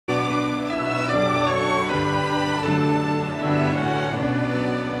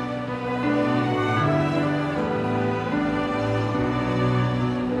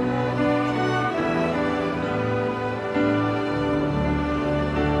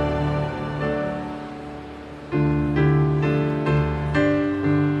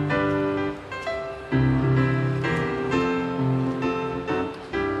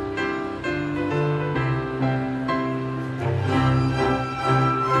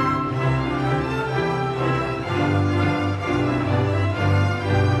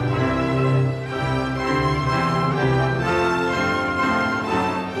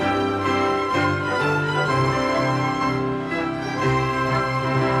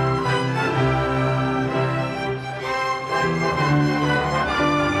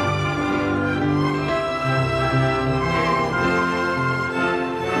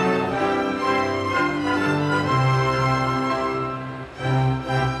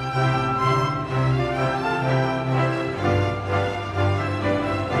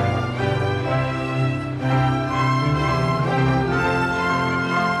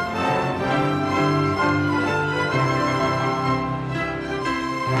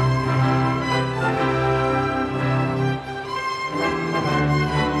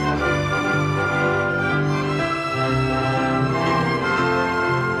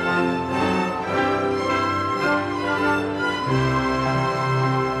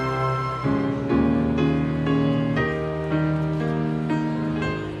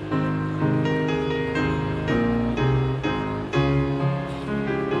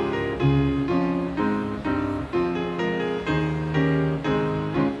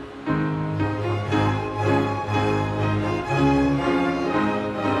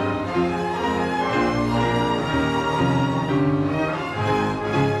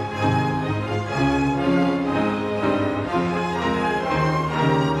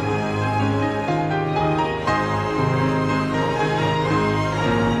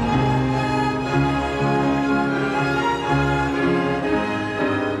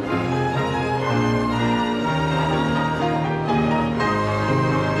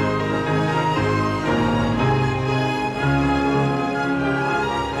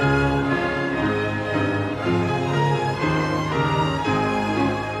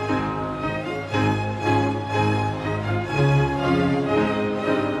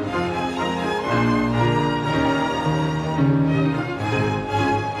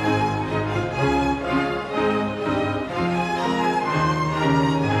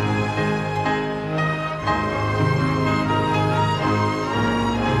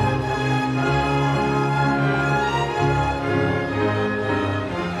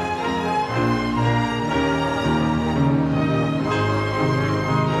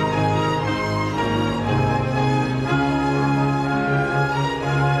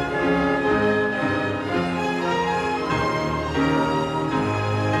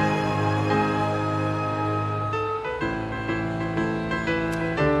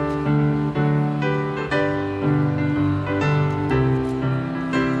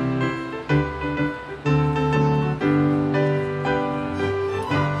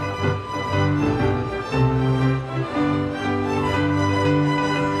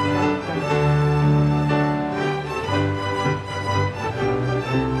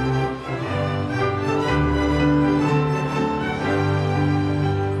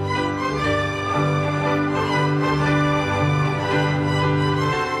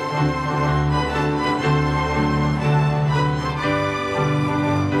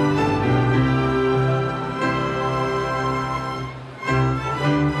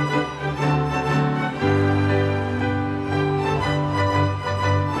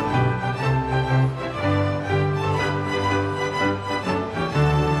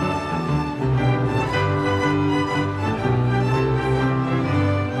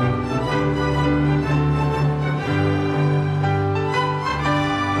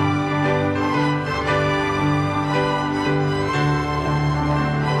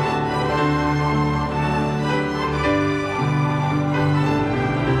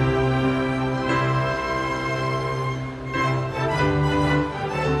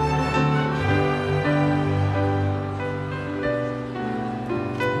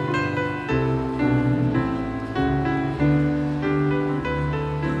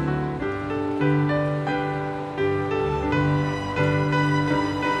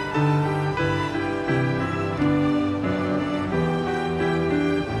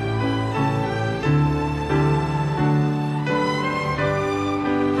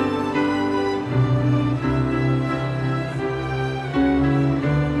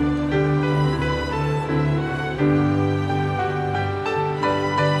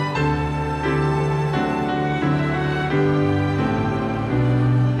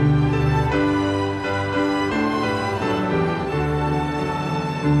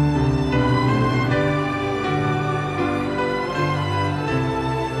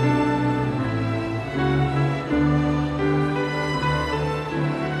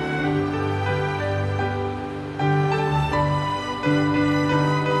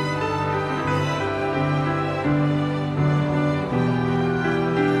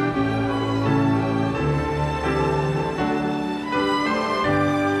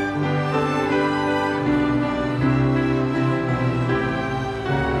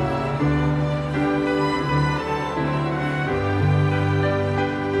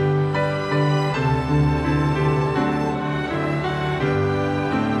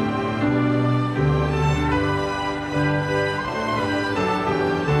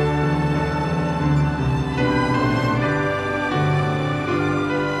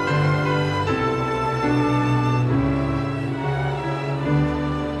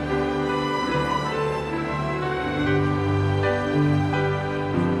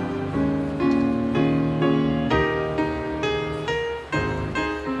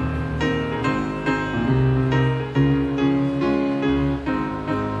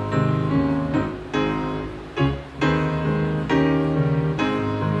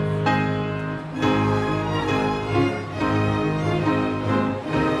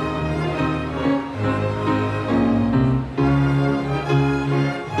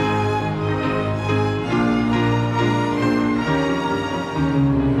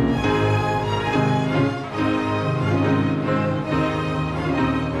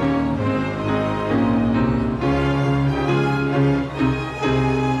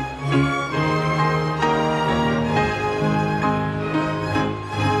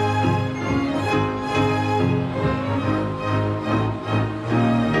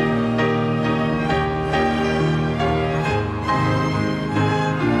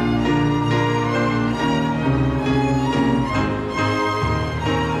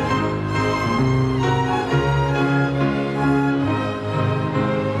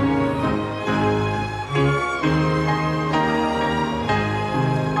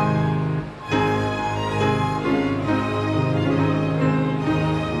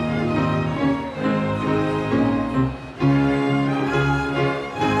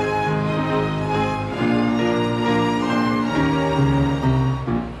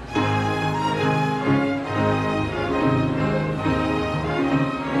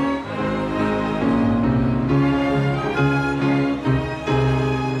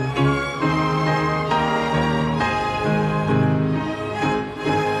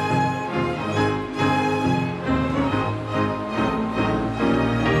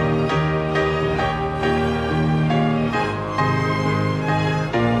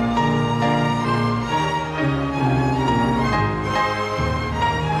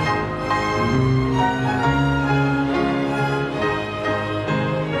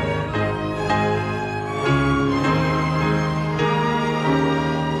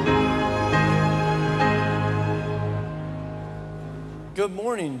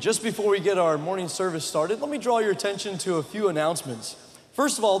morning. Just before we get our morning service started, let me draw your attention to a few announcements.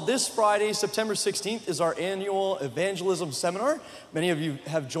 First of all, this Friday, September 16th, is our annual evangelism seminar. Many of you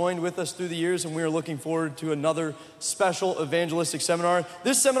have joined with us through the years, and we are looking forward to another special evangelistic seminar.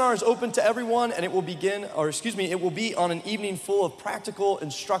 This seminar is open to everyone, and it will be on an evening full of practical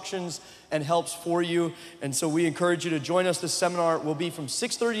instructions and helps for you. And so we encourage you to join us. This seminar will be from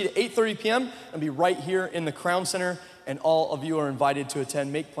 6:30 to 8:30 p.m. and be right here in the Crown Center. And all of you are invited to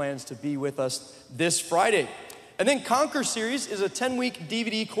attend. Make plans to be with us this Friday. And then Conquer Series is a 10-week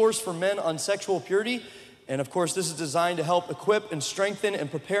DVD course for men on sexual purity. And of course, this is designed to help equip and strengthen and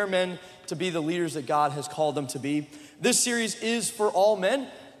prepare men to be the leaders that God has called them to be. This series is for all men.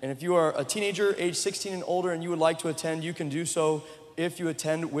 And if you are a teenager, age 16 and older, and you would like to attend, you can do so if you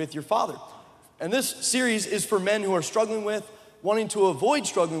attend with your father. And this series is for men who are struggling with, wanting to avoid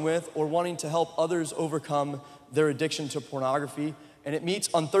struggling with, or wanting to help others overcome their addiction to pornography. And it meets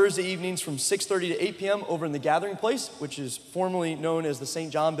on Thursday evenings from 6:30 to 8 p.m. over in the Gathering Place, which is formerly known as the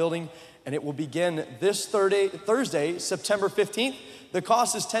St. John Building. And it will begin this Thursday, September 15th. The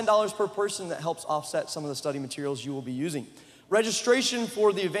cost is $10 per person. That helps offset some of the study materials you will be using. Registration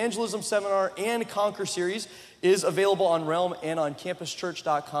for the Evangelism Seminar and Conquer Series is available on Realm and on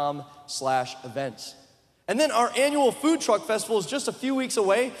campuschurch.com/events. And then our annual Food Truck Festival is just a few weeks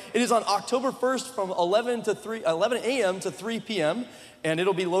away. It is on October 1st from 11 a.m. to 3 p.m. And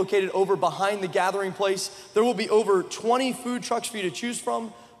it'll be located over behind the Gathering Place. There will be over 20 food trucks for you to choose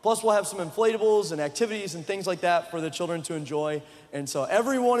from. Plus we'll have some inflatables and activities and things like that for the children to enjoy. And so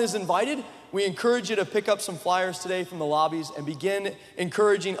everyone is invited. We encourage you to pick up some flyers today from the lobbies and begin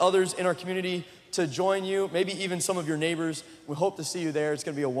encouraging others in our community to join you, maybe even some of your neighbors. We hope to see you there. It's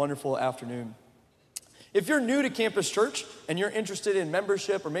gonna be a wonderful afternoon. If you're new to Campus Church and you're interested in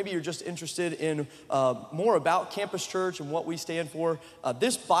membership, or maybe you're just interested in more about Campus Church and what we stand for,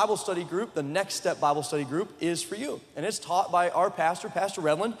 this Bible study group, the Next Step Bible Study Group, is for you. And it's taught by our pastor, Pastor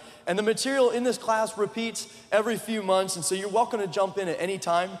Redland. And the material in this class repeats every few months. And so you're welcome to jump in at any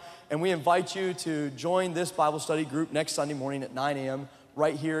time. And we invite you to join this Bible study group next Sunday morning at 9 a.m.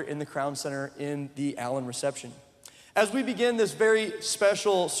 right here in the Crown Center in the Allen reception. As we begin this very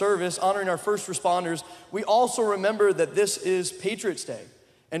special service honoring our first responders, we also remember that this is Patriots Day.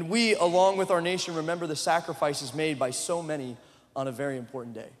 And we, along with our nation, remember the sacrifices made by so many on a very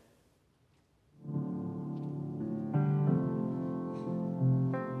important day.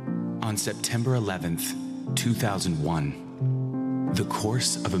 On September 11th, 2001, the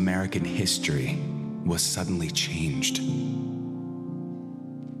course of American history was suddenly changed.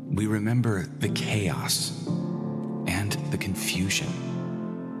 We remember the chaos and the confusion,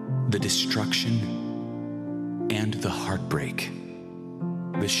 the destruction and the heartbreak,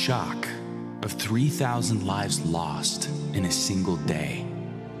 the shock of 3,000 lives lost in a single day.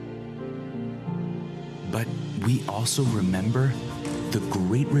 But we also remember the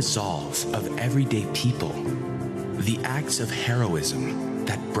great resolve of everyday people, the acts of heroism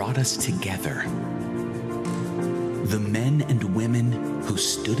that brought us together, the men and women who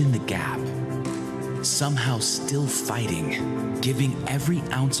stood in the gap, somehow still fighting, giving every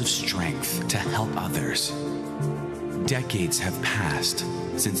ounce of strength to help others. Decades have passed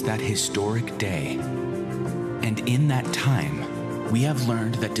since that historic day, and in that time, we have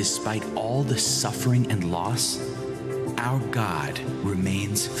learned that despite all the suffering and loss, our God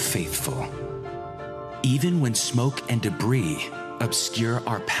remains faithful. Even when smoke and debris obscure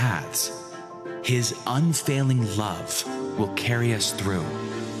our paths, His unfailing love will carry us through.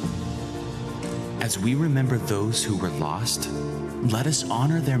 As we remember those who were lost, let us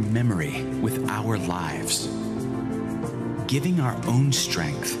honor their memory with our lives, giving our own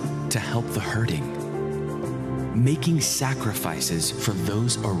strength to help the hurting, making sacrifices for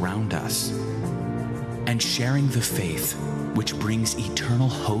those around us, and sharing the faith which brings eternal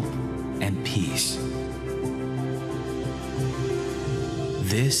hope and peace.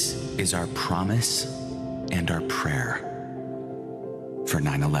 This is our promise and our prayer for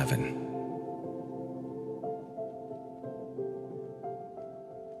 9/11.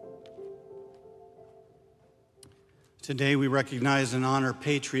 Today we recognize and honor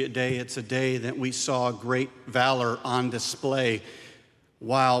Patriot Day. It's a day that we saw great valor on display.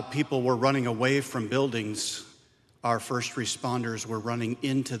 While people were running away from buildings, our first responders were running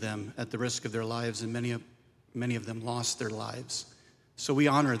into them at the risk of their lives, and many of them lost their lives. So we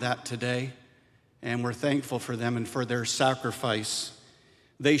honor that today, and we're thankful for them and for their sacrifice.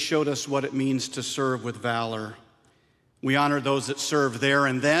 They showed us what it means to serve with valor. We honor those that serve there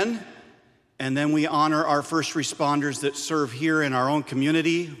and then we honor our first responders that serve here in our own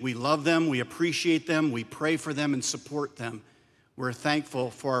community. We love them, we appreciate them, we pray for them and support them. We're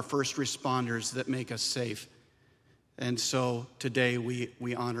thankful for our first responders that make us safe. And so today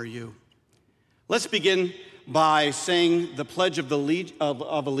we honor you. Let's begin by saying the Pledge of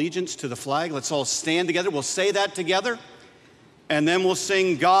Allegiance to the flag. Let's all stand together. We'll say that together. And then we'll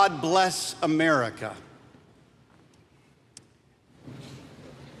sing God Bless America.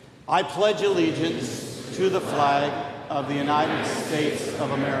 I pledge allegiance to the flag of the United States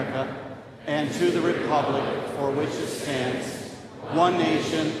of America and to the republic for which it stands, one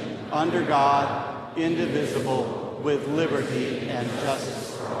nation, under God, indivisible, with liberty and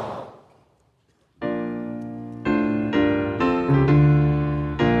justice for all.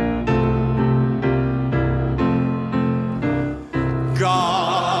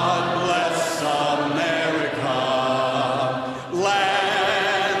 God bless America,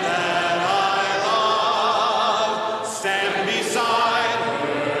 land that I love. Stand beside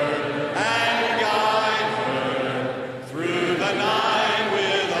her and guide her through the night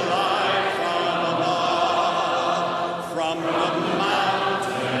with a light from above. From the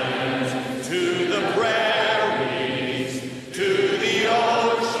mountains to the prairies to the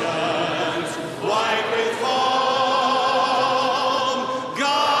oceans white with foam.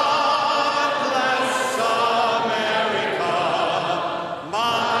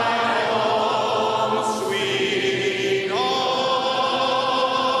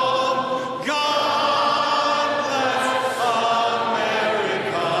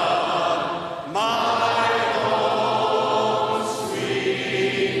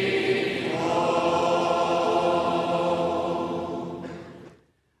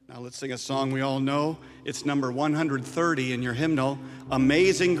 Sing a song we all know. It's number 130 in your hymnal,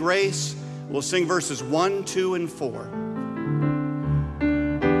 Amazing Grace. We'll sing verses 1, 2, and 4.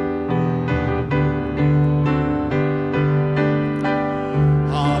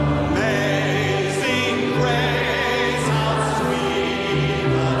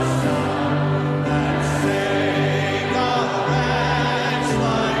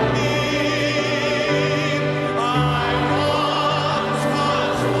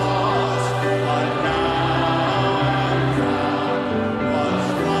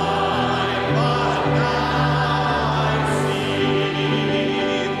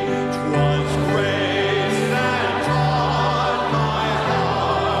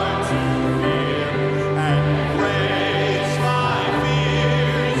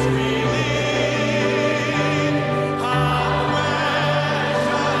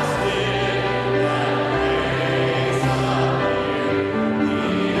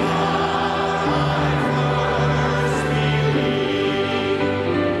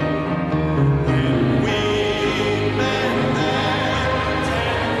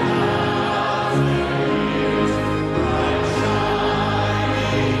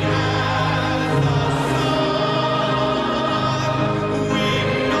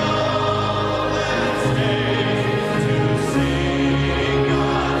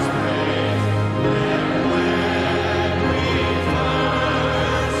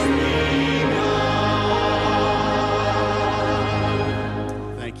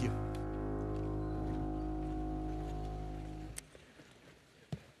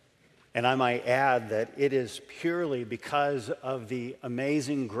 And I might add that it is purely because of the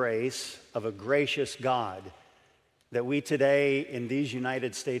amazing grace of a gracious God that we today in these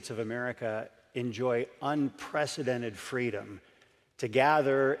United States of America enjoy unprecedented freedom to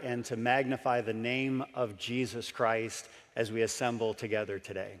gather and to magnify the name of Jesus Christ as we assemble together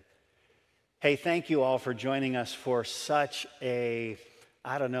today. Hey, thank you all for joining us for such a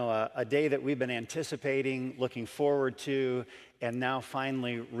day that we've been anticipating, looking forward to, and now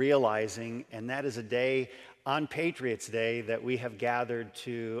finally realizing, and that is a day on Patriots Day that we have gathered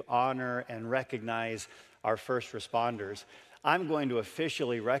to honor and recognize our first responders. I'm going to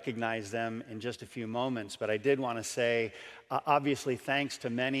officially recognize them in just a few moments, but I did want to say, obviously, thanks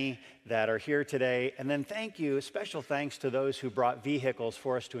to many that are here today, and then special thanks to those who brought vehicles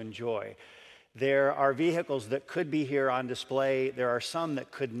for us to enjoy. There are vehicles that could be here on display. There are some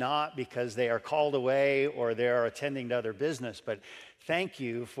that could not because they are called away or they are attending to other business. But thank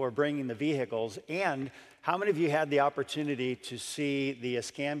you for bringing the vehicles. And how many of you had the opportunity to see the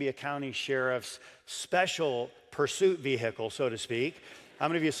Escambia County Sheriff's special pursuit vehicle, so to speak? How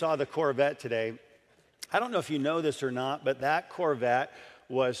many of you saw the Corvette today? I don't know if you know this or not, but that Corvette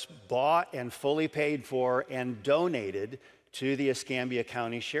was bought and fully paid for and donated to the Escambia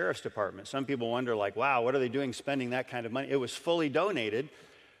County Sheriff's Department. Some people wonder, like, wow, what are they doing spending that kind of money? It was fully donated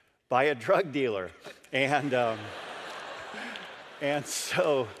by a drug dealer. And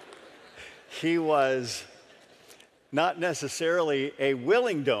so he was not necessarily a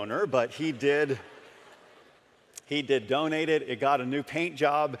willing donor, but he did He did donate it. It got a new paint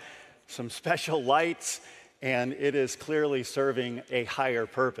job, some special lights, and it is clearly serving a higher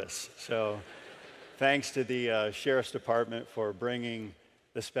purpose. So thanks to the Sheriff's Department for bringing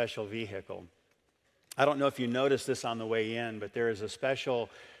the special vehicle. I don't know if you noticed this on the way in, but there is a special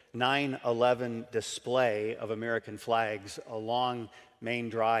 9/11 display of American flags along Main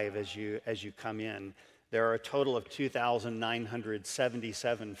Drive as you come in. There are a total of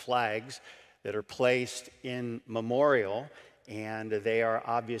 2,977 flags that are placed in memorial, and they are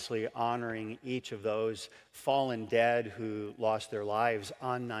obviously honoring each of those fallen dead who lost their lives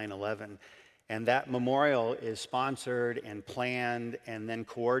on 9/11. And that memorial is sponsored and planned and then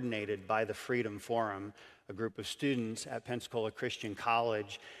coordinated by the Freedom Forum, a group of students at Pensacola Christian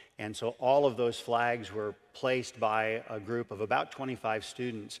College. And so all of those flags were placed by a group of about 25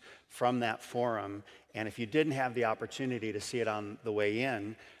 students from that forum. And if you didn't have the opportunity to see it on the way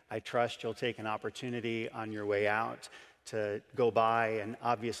in, I trust you'll take an opportunity on your way out to go by and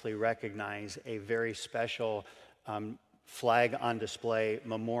obviously recognize a very special flag on display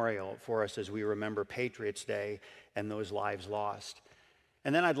memorial for us as we remember Patriots Day and those lives lost.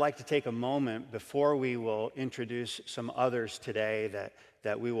 And then I'd like to take a moment before we will introduce some others today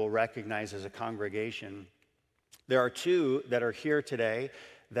that we will recognize as a congregation. There are two that are here today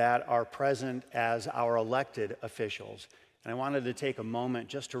that are present as our elected officials. And I wanted to take a moment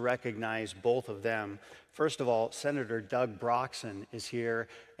just to recognize both of them. First of all, Senator Doug Broxson is here,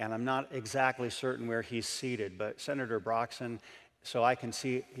 and I'm not exactly certain where he's seated, but Senator Broxson, so I can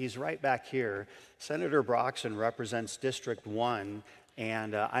see, he's right back here. Senator Broxson represents District 1,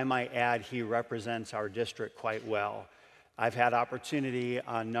 and I might add he represents our district quite well. I've had opportunity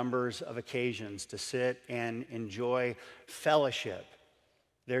on numbers of occasions to sit and enjoy fellowship.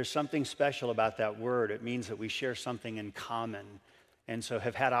 There's something special about that word. It means that we share something in common. And so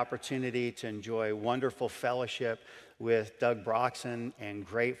have had opportunity to enjoy wonderful fellowship with Doug Broxson and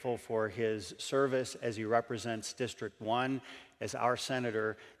grateful for his service as he represents District 1 as our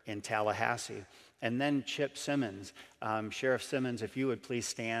senator in Tallahassee. And then Chip Simmons. Sheriff Simmons, if you would please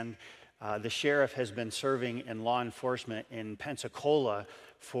stand. The sheriff has been serving in law enforcement in Pensacola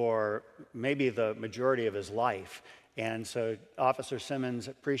for maybe the majority of his life. And so Officer Simmons,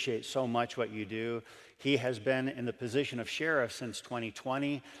 appreciate so much what you do. He has been in the position of sheriff since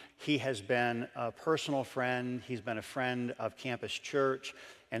 2020. He has been a personal friend. He's been a friend of Campus Church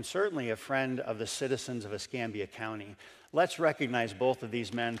and certainly a friend of the citizens of Escambia County. Let's recognize both of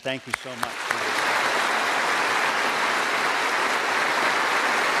these men. Thank you so much for your service.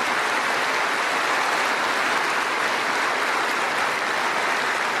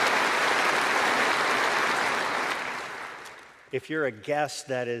 If you're a guest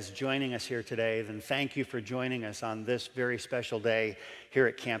that is joining us here today, then thank you for joining us on this very special day here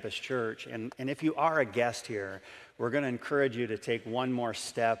at Campus Church. And if you are a guest here, we're going to encourage you to take one more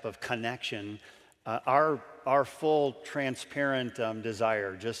step of connection. Our full, transparent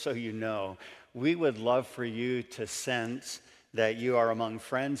desire, just so you know, we would love for you to sense that you are among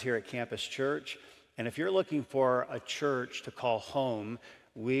friends here at Campus Church. And if you're looking for a church to call home,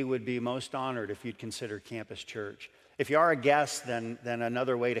 we would be most honored if you'd consider Campus Church. If you are a guest, then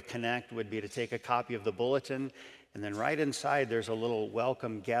another way to connect would be to take a copy of the bulletin, and then right inside there's a little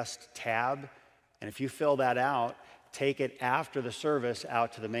welcome guest tab. And if you fill that out, take it after the service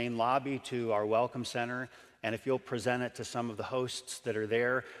out to the main lobby to our welcome center. And if you'll present it to some of the hosts that are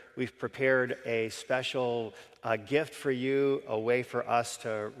there, we've prepared a special gift for you, a way for us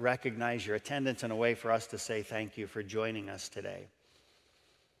to recognize your attendance and a way for us to say thank you for joining us today.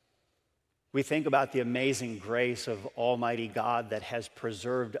 We think about the amazing grace of Almighty God that has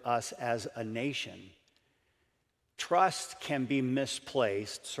preserved us as a nation. Trust can be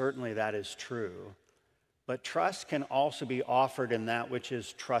misplaced, certainly that is true, but trust can also be offered in that which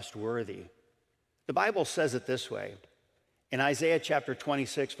is trustworthy. The Bible says it this way. In Isaiah chapter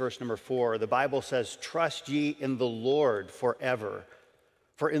 26, verse number 4, the Bible says, "Trust ye in the Lord forever,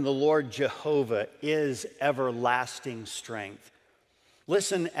 for in the Lord Jehovah is everlasting strength."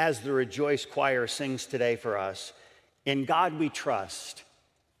 Listen as the Rejoice Choir sings today for us. In God we trust,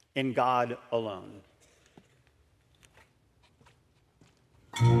 in God alone.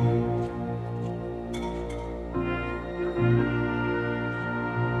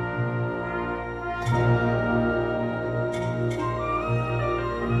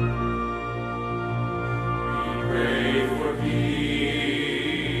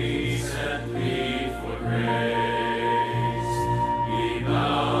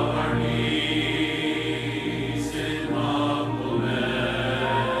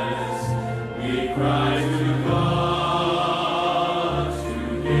 Cry to God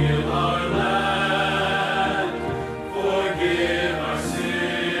to heal.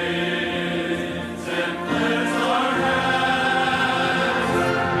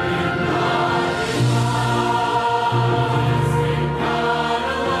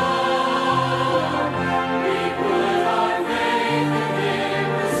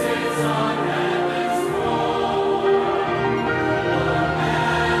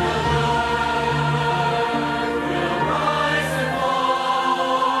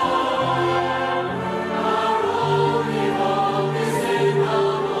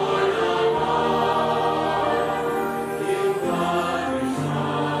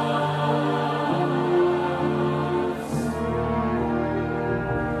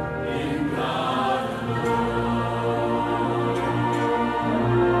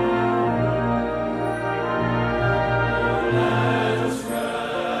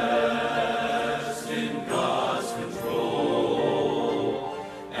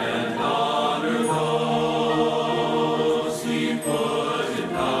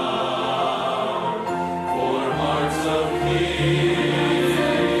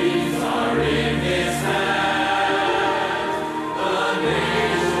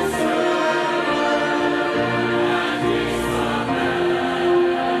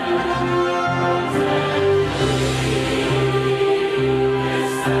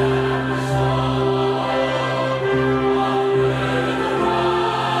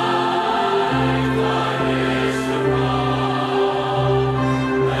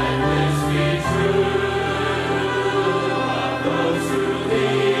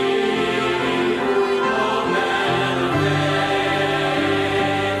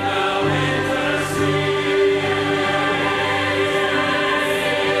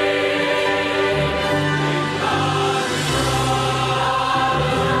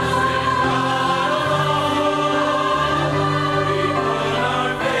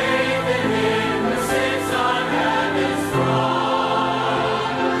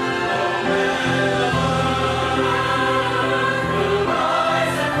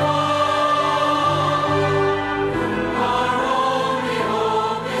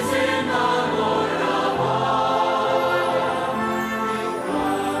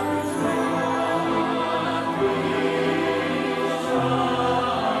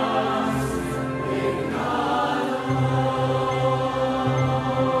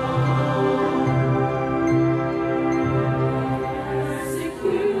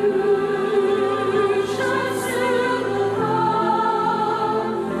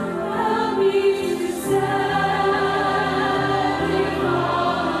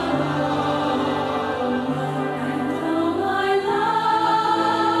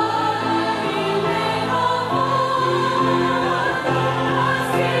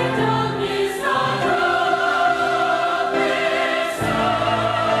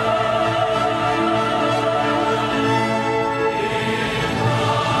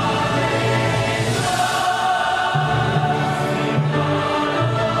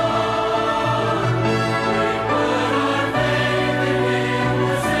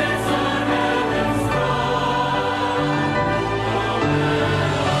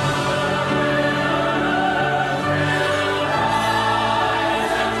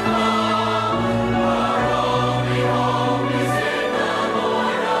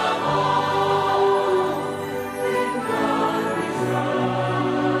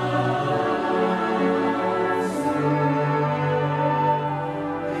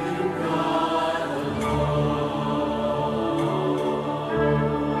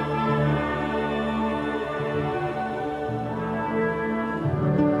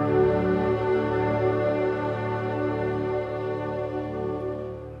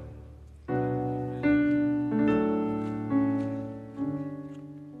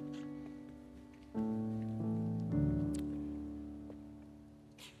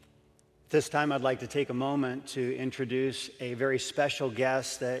 This time I'd like to take a moment to introduce a very special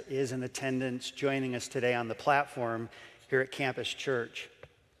guest that is in attendance joining us today on the platform here at Campus Church.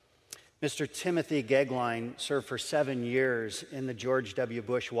 Mr. Timothy Gegline served for 7 years in the George W.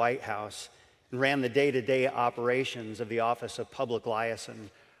 Bush White House and ran the day-to-day operations of the Office of Public Liaison,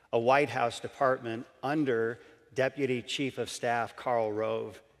 a White House department under Deputy Chief of Staff Karl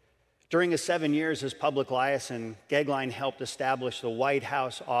Rove. During his 7 years as public liaison, Gegline helped establish the White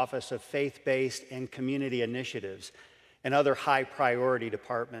House Office of Faith-Based and Community Initiatives and other high-priority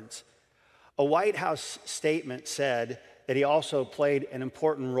departments. A White House statement said that he also played an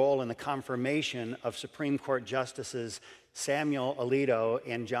important role in the confirmation of Supreme Court Justices Samuel Alito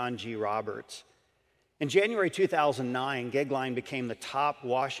and John G. Roberts. In January 2009, Gegline became the top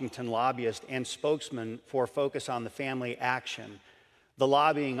Washington lobbyist and spokesman for Focus on the Family Action, the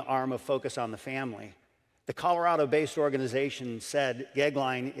lobbying arm of Focus on the Family. The Colorado-based organization said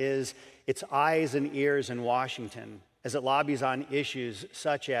Gegline is its eyes and ears in Washington as it lobbies on issues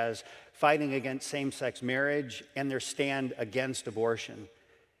such as fighting against same-sex marriage and their stand against abortion.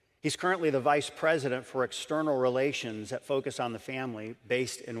 He's currently the vice president for external relations at Focus on the Family,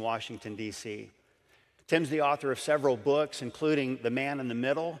 based in Washington, D.C. Tim's the author of several books, including The Man in the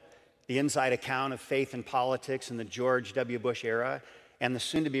Middle, The Inside Account of Faith and Politics in the George W. Bush Era, and the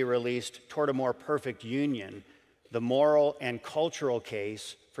soon-to-be-released Toward a More Perfect Union, The Moral and Cultural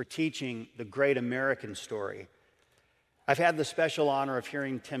Case for Teaching the Great American Story. I've had the special honor of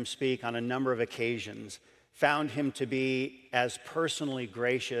hearing Tim speak on a number of occasions, found him to be as personally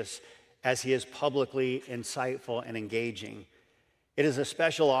gracious as he is publicly insightful and engaging. It is a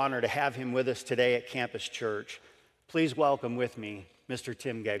special honor to have him with us today at Campus Church. Please welcome with me Mr.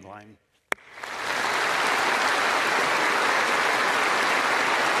 Tim Gegline.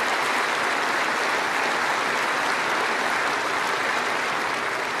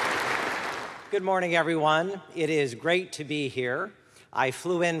 Good morning, everyone. It is great to be here. I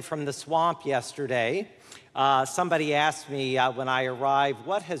flew in from the swamp yesterday. Somebody asked me when I arrived,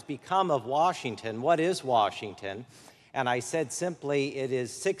 what has become of Washington? What is Washington? And I said simply, it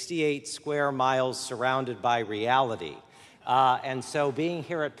is 68 square miles surrounded by reality. And so being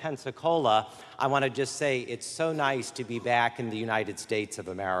here at Pensacola, I want to just say it's so nice to be back in the United States of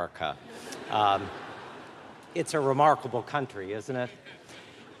America. It's a remarkable country, isn't it?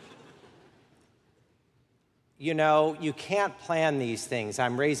 You know, you can't plan these things.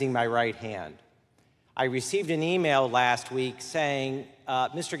 I'm raising my right hand. I received an email last week saying,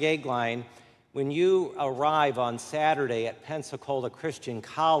 Mr. Gegline, when you arrive on Saturday at Pensacola Christian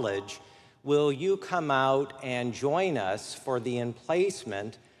College, will you come out and join us for the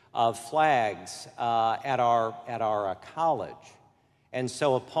emplacement of flags at our college? And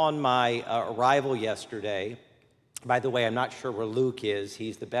so upon my arrival yesterday, by the way, I'm not sure where Luke is.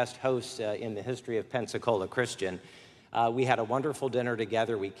 He's the best host in the history of Pensacola Christian. We had a wonderful dinner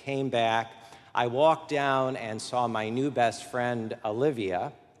together. We came back. I walked down and saw my new best friend,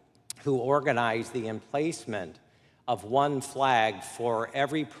 Olivia, who organized the emplacement of one flag for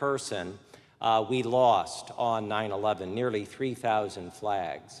every person we lost on 9/11, nearly 3,000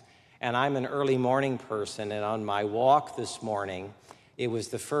 flags. And I'm an early morning person, and on my walk this morning, it was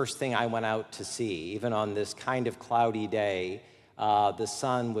the first thing I went out to see. Even on this kind of cloudy day, the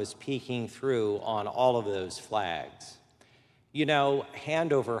sun was peeking through on all of those flags. You know,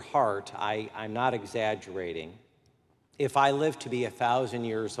 hand over heart, I'm not exaggerating. If I live to be 1,000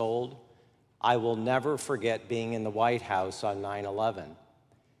 years old, I will never forget being in the White House on 9/11.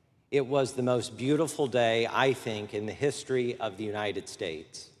 It was the most beautiful day, I think, in the history of the United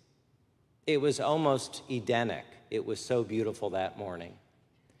States. It was almost Edenic. It was so beautiful that morning.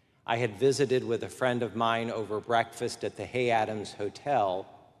 I had visited with a friend of mine over breakfast at the Hay Adams Hotel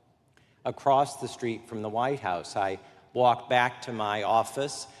across the street from the White House. I walked back to my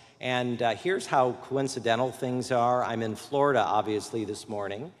office, and here's how coincidental things are. I'm in Florida, obviously, this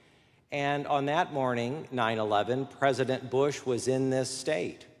morning. And on that morning, 9/11, President Bush was in this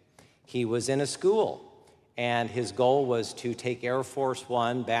state. He was in a school, and his goal was to take Air Force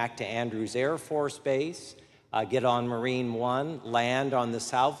One back to Andrews Air Force Base, get on Marine One, land on the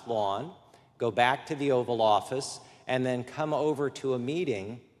South Lawn, go back to the Oval Office, and then come over to a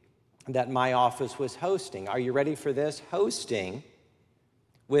meeting that my office was hosting. Are you ready for this? Hosting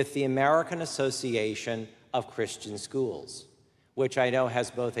with the American Association of Christian Schools, which I know has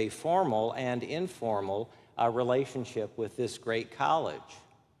both a formal and informal relationship with this great college.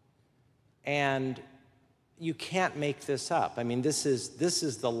 And you can't make this up. I mean, this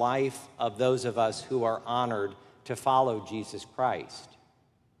is the life of those of us who are honored to follow Jesus Christ.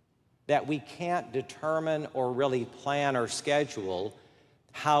 That we can't determine or really plan or schedule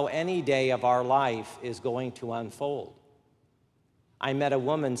how any day of our life is going to unfold. I met a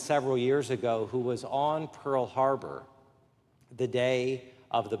woman several years ago who was on Pearl Harbor the day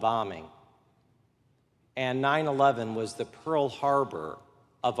of the bombing. And 9/11 was the Pearl Harbor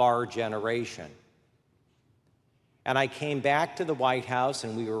of our generation. And I came back to the White House,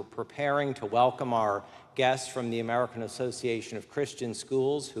 and we were preparing to welcome our guests from the American Association of Christian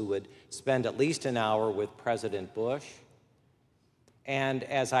Schools, who would spend at least an hour with President Bush. And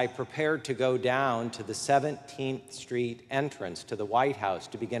as I prepared to go down to the 17th Street entrance to the White House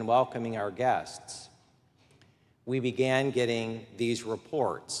to begin welcoming our guests, we began getting these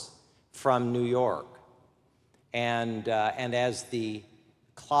reports from New York. And as the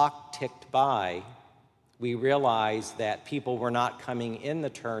clock ticked by, we realized that people were not coming in the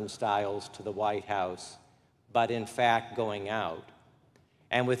turnstiles to the White House, but in fact going out.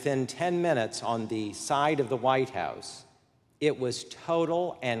 And within 10 minutes on the side of the White House, it was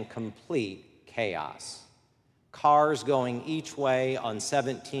total and complete chaos. Cars going each way on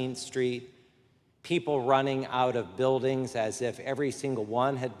 17th Street, people running out of buildings as if every single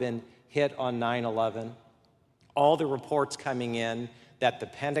one had been hit on 9/11. All the reports coming in that the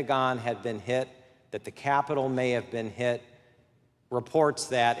Pentagon had been hit, that the Capitol may have been hit, reports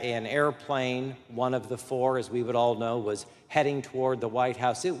that an airplane, one of the four, as we would all know, was heading toward the White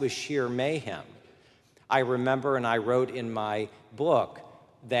House. It was sheer mayhem. I remember, and I wrote in my book,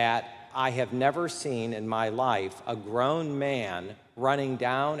 that I have never seen in my life a grown man running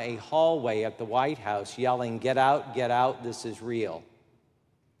down a hallway at the White House yelling, get out, this is real."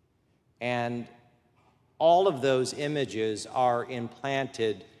 And all of those images are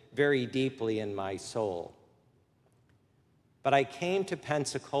implanted very deeply in my soul. But I came to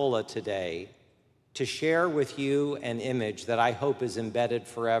Pensacola today to share with you an image that I hope is embedded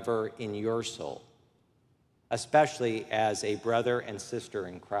forever in your soul, especially as a brother and sister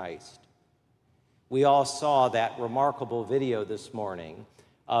in Christ. We all saw that remarkable video this morning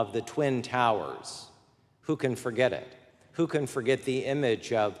of the Twin Towers. Who can forget it? Who can forget the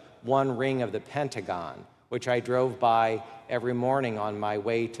image of one ring of the Pentagon, which I drove by every morning on my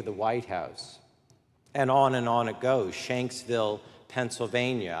way to the White House? And on it goes. Shanksville,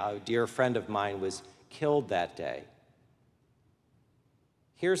 Pennsylvania, a dear friend of mine was killed that day.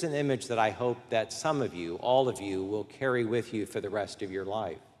 Here's an image that I hope that some of you, all of you, will carry with you for the rest of your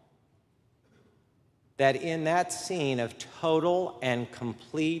life. That in that scene of total and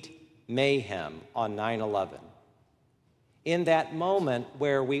complete mayhem on 9/11, in that moment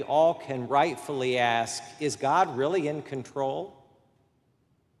where we all can rightfully ask, is God really in control?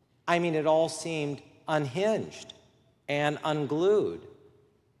 I mean, it all seemed unhinged and unglued,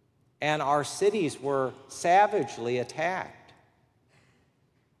 and our cities were savagely attacked.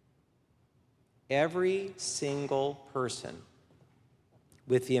 Every single person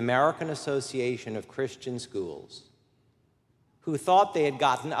with the American Association of Christian Schools who thought they had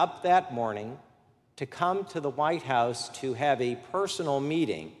gotten up that morning to come to the White House to have a personal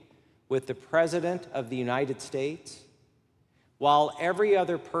meeting with the President of the United States, while every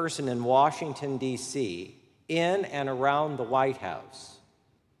other person in Washington, D.C., in and around the White House,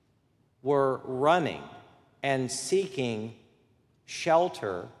 were running and seeking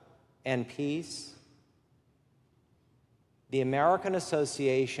shelter and peace, the American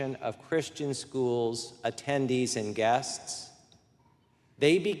Association of Christian Schools attendees and guests,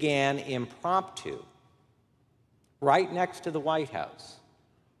 they began impromptu, right next to the White House,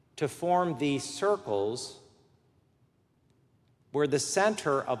 to form these circles where the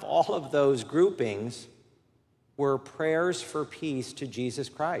center of all of those groupings were prayers for peace to Jesus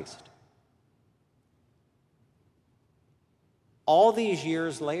Christ. All these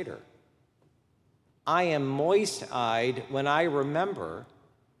years later, I am moist-eyed when I remember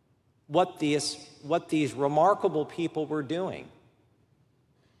what these remarkable people were doing.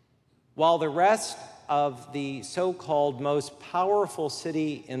 While the rest of the so-called most powerful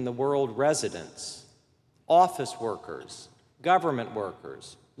city in the world residents, office workers, government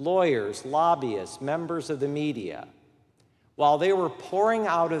workers, lawyers, lobbyists, members of the media, while they were pouring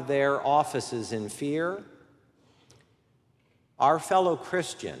out of their offices in fear, our fellow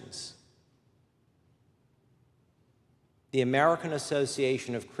Christians, the American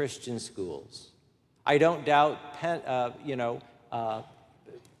Association of Christian Schools, I don't doubt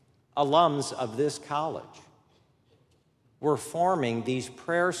alums of this college, were forming these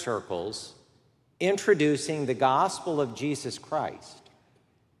prayer circles, introducing the gospel of Jesus Christ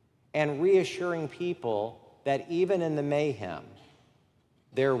and reassuring people that even in the mayhem,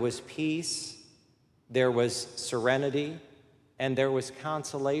 there was peace, there was serenity, and there was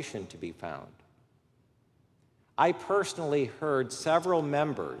consolation to be found. I personally heard several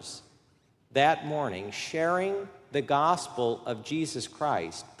members that morning sharing the gospel of Jesus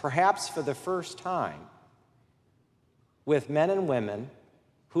Christ, perhaps for the first time, with men and women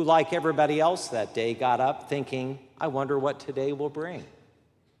who, like everybody else that day, got up thinking, I wonder what today will bring.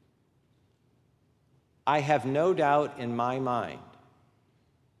 I have no doubt in my mind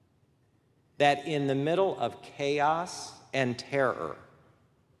that in the middle of chaos and terror,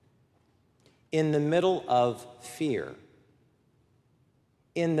 in the middle of fear,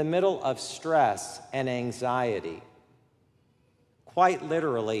 in the middle of stress and anxiety, quite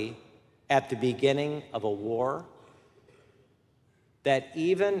literally at the beginning of a war, that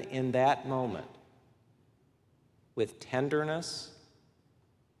even in that moment, with tenderness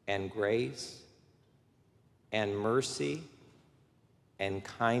and grace and mercy and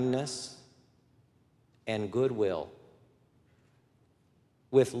kindness and goodwill,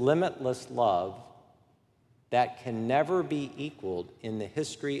 with limitless love that can never be equaled in the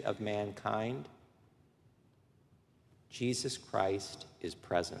history of mankind, Jesus Christ is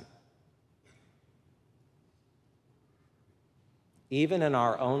present. Even in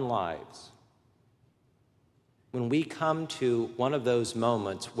our own lives, when we come to one of those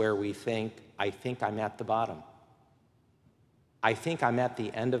moments where we think, I think I'm at the bottom, I think I'm at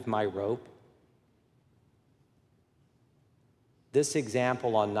the end of my rope, this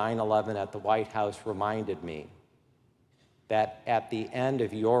example on 9/11 at the White House reminded me that at the end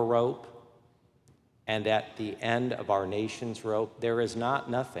of your rope and at the end of our nation's rope, there is not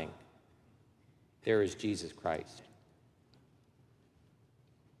nothing. There is Jesus Christ.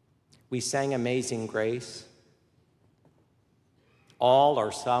 We sang Amazing Grace. All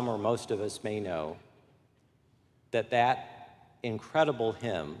or some or most of us may know that that incredible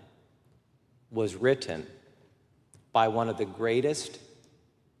hymn was written by one of the greatest,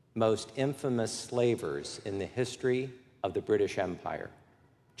 most infamous slavers in the history of the British Empire,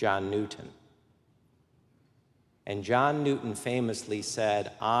 John Newton. And John Newton famously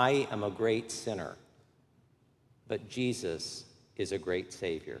said, I am a great sinner, but Jesus is a great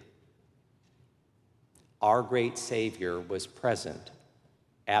Savior. Our great Savior was present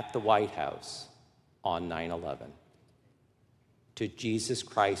at the White House on 9/11. To Jesus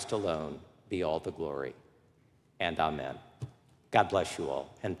Christ alone be all the glory. And amen. God bless you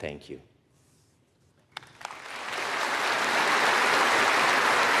all, and thank you.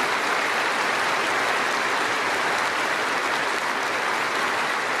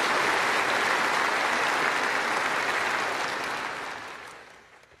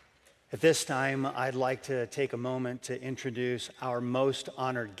 At this time, I'd like to take a moment to introduce our most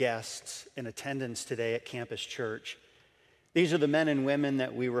honored guests in attendance today at Campus Church. These are the men and women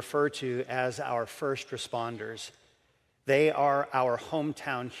that we refer to as our first responders. They are our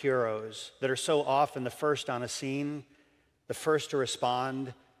hometown heroes that are so often the first on a scene, the first to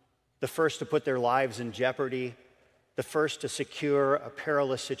respond, the first to put their lives in jeopardy, the first to secure a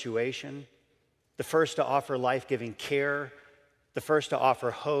perilous situation, the first to offer life-giving care, the first to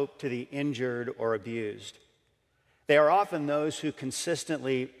offer hope to the injured or abused. They are often those who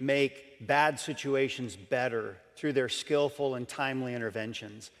consistently make bad situations better through their skillful and timely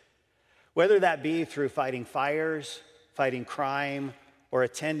interventions, whether that be through fighting fires, fighting crime, or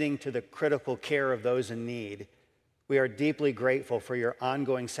attending to the critical care of those in need. We are deeply grateful for your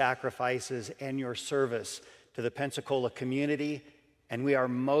ongoing sacrifices and your service to the Pensacola community, and we are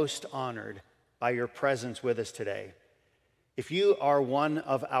most honored by your presence with us today. If you are one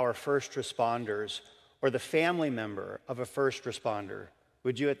of our first responders or the family member of a first responder,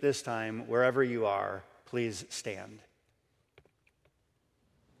 would you at this time, wherever you are, please stand.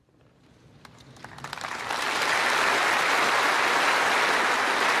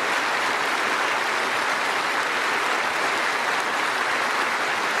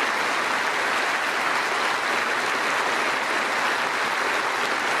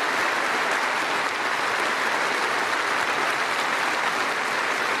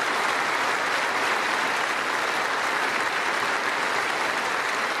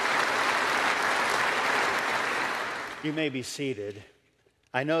 You may be seated.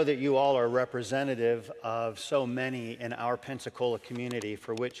 I know that you all are representative of so many in our Pensacola community,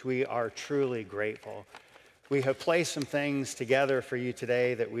 for which we are truly grateful. We have placed some things together for you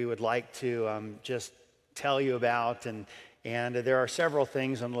today that we would like to just tell you about, and there are several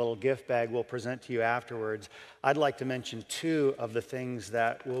things in a little gift bag we'll present to you afterwards. I'd like to mention two of the things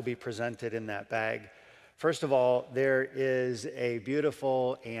that will be presented in that bag. First of all, there is a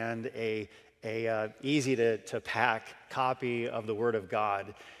beautiful and a easy to pack copy of the Word of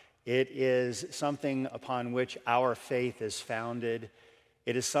God. It is something upon which our faith is founded.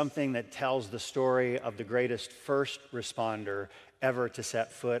 It is something that tells the story of the greatest first responder ever to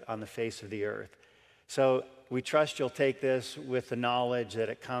set foot on the face of the earth. So we trust you'll take this with the knowledge that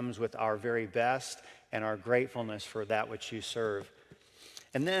it comes with our very best and our gratefulness for that which you serve.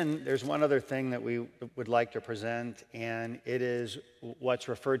 And then there's one other thing that we would like to present, and it is what's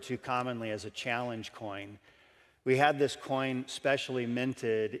referred to commonly as a challenge coin. We had this coin specially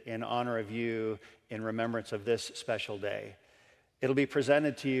minted in honor of you in remembrance of this special day. It'll be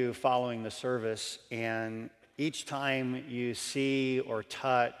presented to you following the service, and each time you see or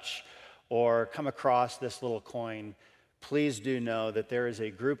touch or come across this little coin, please do know that there is a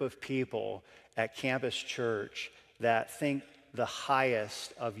group of people at Campus Church that think the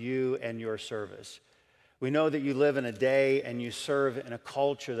highest of you and your service. We know that you live in a day and you serve in a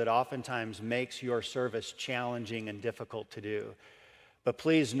culture that oftentimes makes your service challenging and difficult to do. But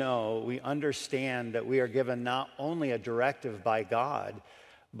please know, we understand that we are given not only a directive by God,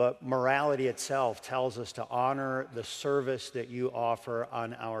 but morality itself tells us to honor the service that you offer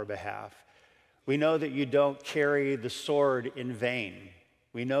on our behalf. We know that you don't carry the sword in vain.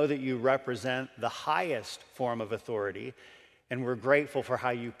 We know that you represent the highest form of authority, and we're grateful for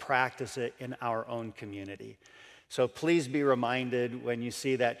how you practice it in our own community. So please be reminded when you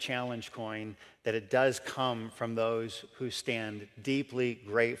see that challenge coin that it does come from those who stand deeply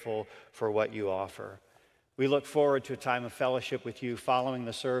grateful for what you offer. We look forward to a time of fellowship with you following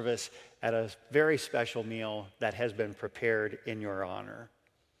the service at a very special meal that has been prepared in your honor.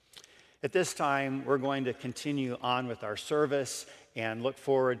 At this time, we're going to continue on with our service and look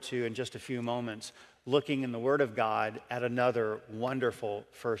forward to, in just a few moments, looking in the Word of God at another wonderful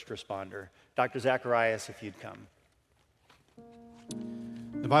first responder. Dr. Zacharias, if you'd come.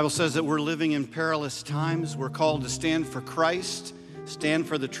 The Bible says that we're living in perilous times. We're called to stand for Christ, stand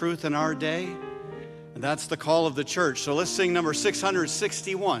for the truth in our day. And that's the call of the church. So let's sing number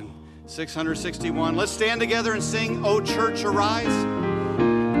 661. 661. Let's stand together and sing, "O Church, Arise."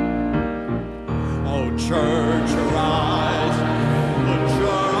 O church, arise, put your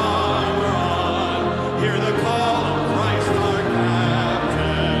armor on, hear the call of Christ our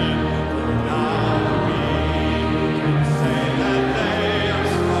captain. For now we can say that they are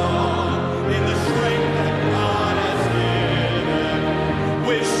strong in the strength that God has given.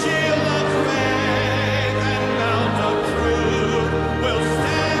 With shield of faith and belt of truth, we'll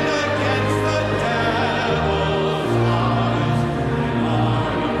stand against the devil's lies. And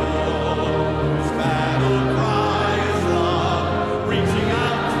arm of battle cry is love, reaching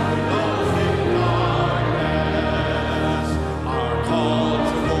out to those in darkness. Our call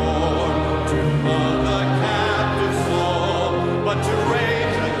to war, to love the captive soul, but to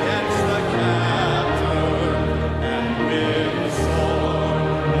rage against the captor and win the sword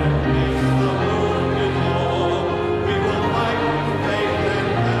that makes the wounded whole. We will fight with faith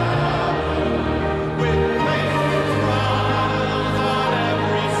and valor, with patient trials on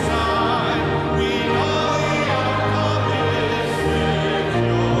every side. We know the outcome is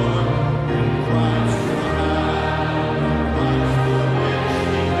secure, and Christ will have the price for which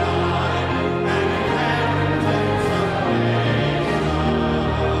He died, and inheritance of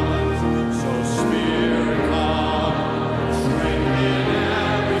nations. So Spirit come, strengthen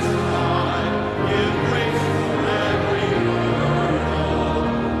every stride, give grace for every hurdle,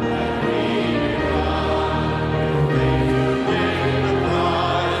 that we run with faith to win the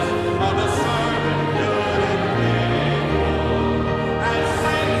prize of the servant good and faithful. As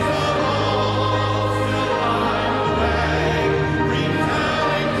saints of old still line the way,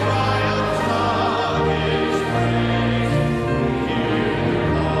 retelling triumphs of His praise. We hear the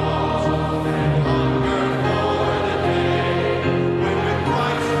calls and hunger for the day when with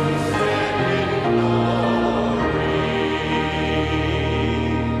Christ we stand in glory.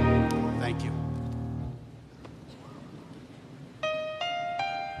 Thank you.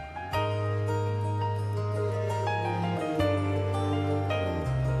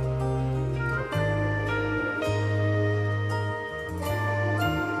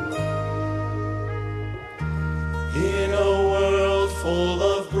 In a world full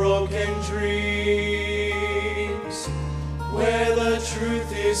of broken dreams, where the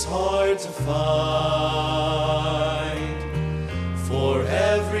truth is hard to find, for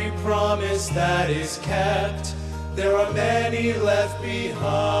every promise that is kept, there are many left behind.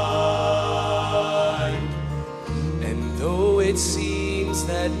 And though it seems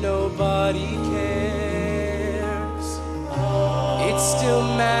that nobody cares, it still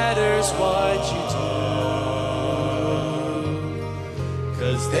matters what you do.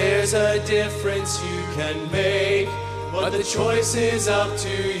 'Cause there's a difference you can make, but the choice is up to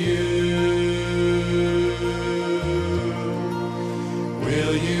you.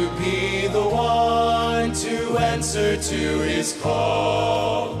 Will you be the one to answer to his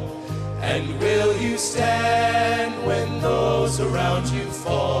call? And will you stand when those around you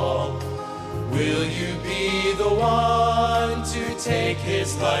fall? Will you be the one to take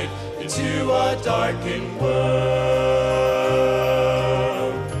his light into a darkened world?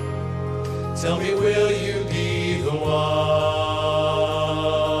 Tell me, will you be the one?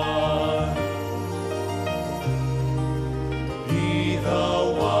 Be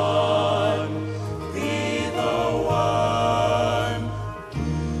the one, be the one.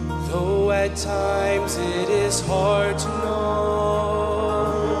 Though at times it is hard to know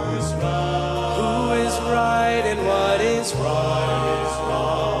who is right and what is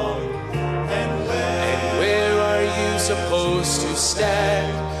wrong, and where are you supposed to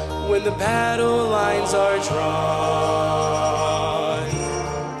stand when the battle lines are drawn?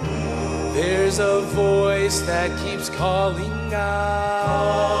 There's a voice that keeps calling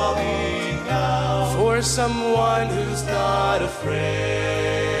out for someone who's not afraid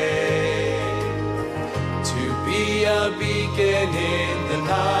to be a beacon in the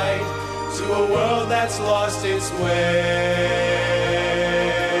night to a world that's lost its way.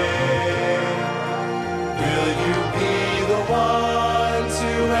 Will you be the one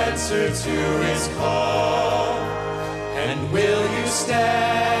to answer to his call? And will you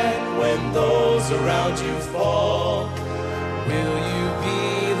stand when those around you fall? Will you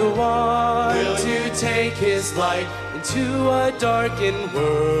be the one to take his light into a darkened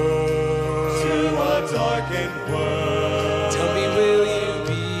world? To a darkened world. Tell me, will you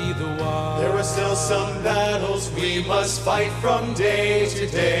be the one? There are still some battles we must fight from day to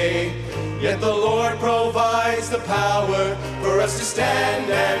day. Yet the Lord provides the power for us to stand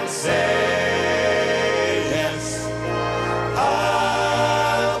and say, yes,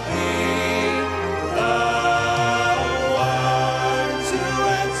 I'll be the one to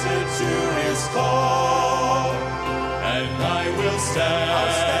answer to his call. And I will stand,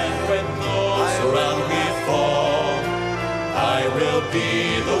 I'll stand when those around me fall. I will be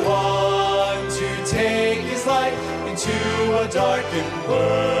the one to take his light into a darkened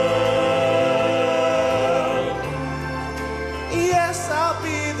world. Yes, I'll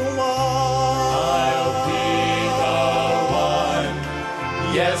be the one. I'll be the one.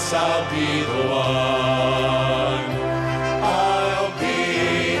 Yes, I'll be the one. I'll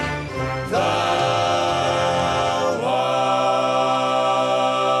be the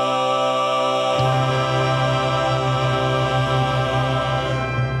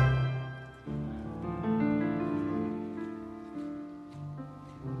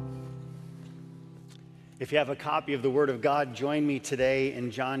If you have a copy of the Word of God, join me today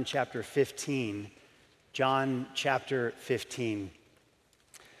in John chapter 15. John chapter 15.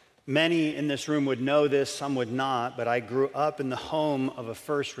 Many in this room would know this, some would not, but I grew up in the home of a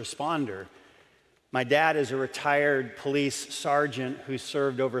first responder. My dad is a retired police sergeant who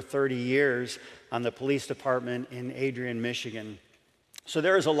served over 30 years on the police department in Adrian, Michigan. So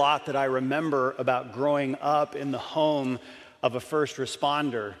there is a lot that I remember about growing up in the home of a first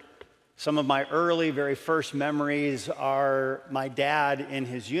responder. Some of my early, very first memories are my dad in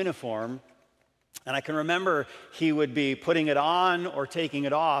his uniform. And I can remember he would be putting it on or taking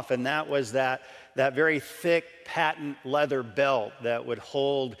it off, and that was that very thick patent leather belt that would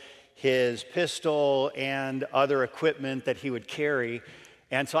hold his pistol and other equipment that he would carry.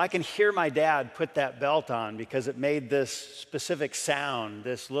 And so I can hear my dad put that belt on because it made this specific sound,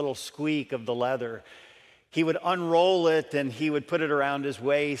 this little squeak of the leather. He would unroll it and he would put it around his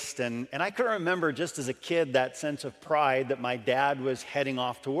waist. And I can remember just as a kid that sense of pride that my dad was heading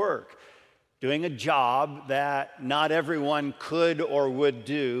off to work, doing a job that not everyone could or would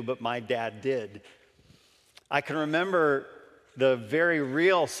do, but my dad did. I can remember the very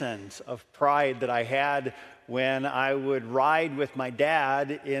real sense of pride that I had when I would ride with my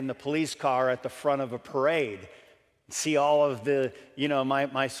dad in the police car at the front of a parade. See all of the,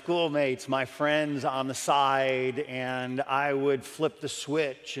 my schoolmates, my friends on the side, and I would flip the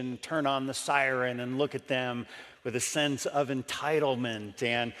switch and turn on the siren and look at them with a sense of entitlement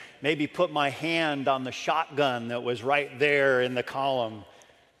and maybe put my hand on the shotgun that was right there in the column.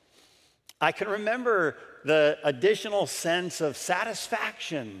 I can remember the additional sense of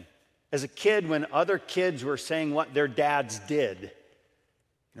satisfaction as a kid when other kids were saying what their dads did.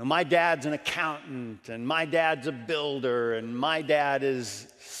 My dad's an accountant, and my dad's a builder, and my dad is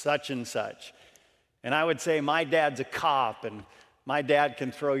such and such. And I would say, my dad's a cop, and my dad can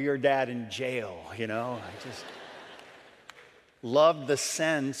throw your dad in jail, I just loved the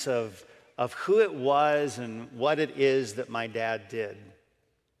sense of who it was and what it is that my dad did.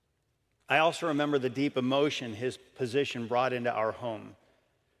 I also remember the deep emotion his position brought into our home.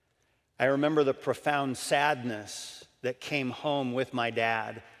 I remember the profound sadness that came home with my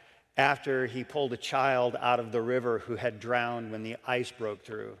dad after he pulled a child out of the river who had drowned when the ice broke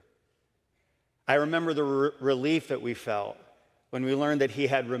through. I remember the relief that we felt when we learned that he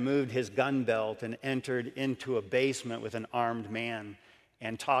had removed his gun belt and entered into a basement with an armed man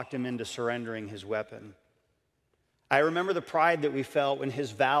and talked him into surrendering his weapon. I remember the pride that we felt when his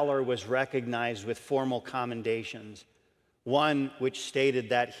valor was recognized with formal commendations, one which stated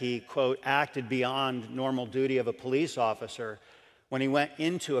that he, quote, acted beyond normal duty of a police officer when he went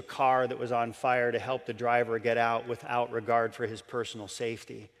into a car that was on fire to help the driver get out without regard for his personal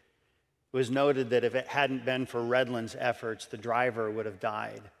safety. It was noted that if it hadn't been for Redland's efforts, the driver would have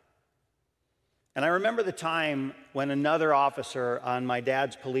died. And I remember the time when another officer on my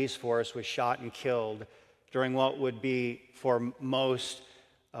dad's police force was shot and killed during what would be, for most,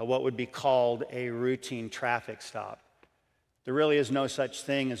 what would be called a routine traffic stop. There really is no such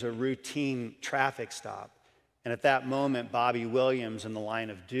thing as a routine traffic stop. And at that moment, Bobby Williams, in the line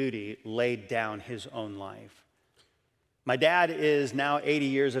of duty, laid down his own life. My dad is now 80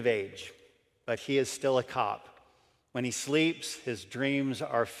 years of age, but he is still a cop. When he sleeps, his dreams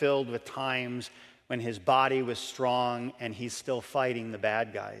are filled with times when his body was strong and he's still fighting the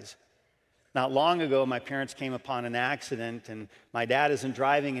bad guys. Not long ago, my parents came upon an accident, and my dad isn't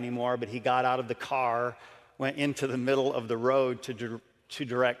driving anymore, but he got out of the car, went into the middle of the road to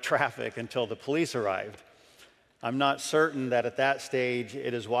direct traffic until the police arrived. I'm not certain that at that stage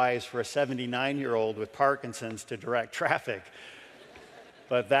it is wise for a 79-year-old with Parkinson's to direct traffic,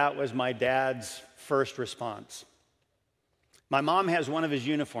 but that was my dad's first response. My mom has one of his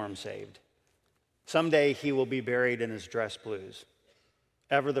uniforms saved. Someday he will be buried in his dress blues.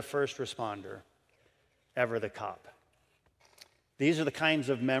 Ever the first responder, ever the cop. These are the kinds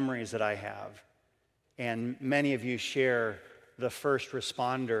of memories that I have, and many of you share the first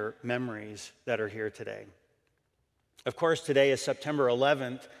responder memories that are here today. Of course, today is September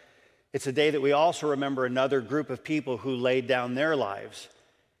 11th. It's a day that we also remember another group of people who laid down their lives.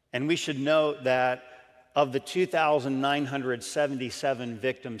 And we should note that of the 2,977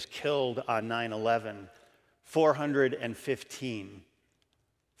 victims killed on 9/11,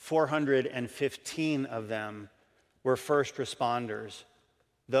 415 of them were first responders,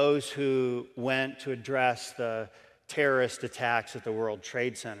 those who went to address the terrorist attacks at the World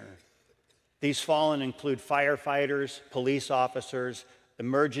Trade Center. These fallen include firefighters, police officers,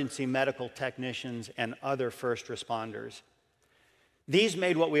 emergency medical technicians, and other first responders. These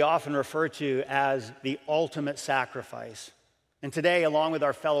made what we often refer to as the ultimate sacrifice. And today, along with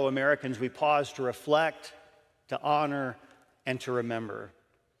our fellow Americans, we pause to reflect, to honor, and to remember.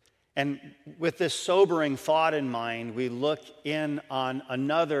 And with this sobering thought in mind, we look in on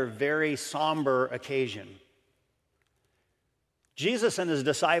another very somber occasion. Jesus and his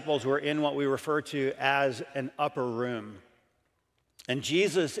disciples were in what we refer to as an upper room. And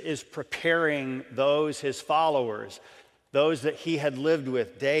Jesus is preparing those, his followers, those that he had lived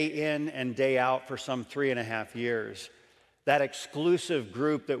with day in and day out for some 3.5 years, that exclusive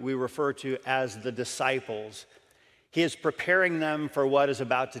group that we refer to as the disciples. He is preparing them for what is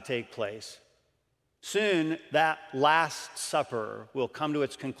about to take place. Soon, that Last Supper will come to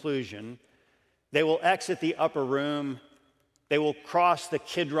its conclusion. They will exit the upper room. They will cross the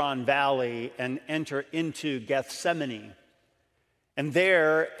Kidron Valley and enter into Gethsemane. And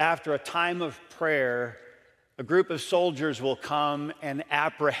there, after a time of prayer, a group of soldiers will come and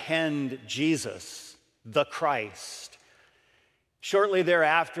apprehend Jesus, the Christ. Shortly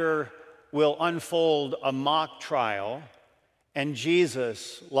thereafter will unfold a mock trial, and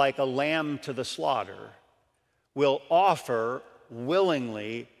Jesus, like a lamb to the slaughter, will offer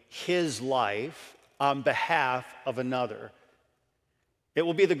willingly his life on behalf of another. It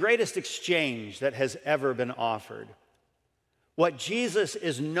will be the greatest exchange that has ever been offered. What Jesus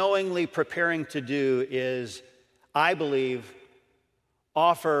is knowingly preparing to do is, I believe,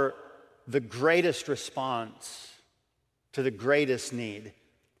 offer the greatest response to the greatest need.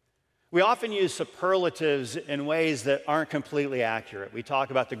 We often use superlatives in ways that aren't completely accurate. We talk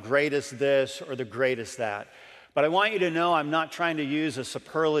about the greatest this or the greatest that. But I want you to know I'm not trying to use a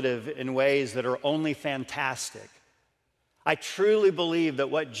superlative in ways that are only fantastic. I truly believe that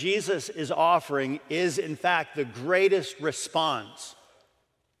what Jesus is offering is, in fact, the greatest response,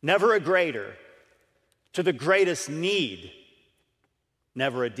 never a greater, to the greatest need,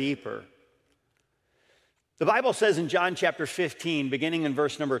 never a deeper. The Bible says in John chapter 15, beginning in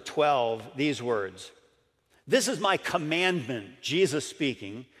verse number 12, these words, "This is my commandment," Jesus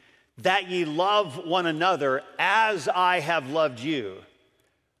speaking, "that ye love one another as I have loved you.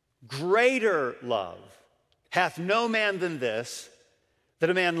 Greater love hath no man than this, that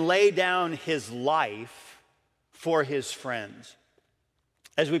a man lay down his life for his friends.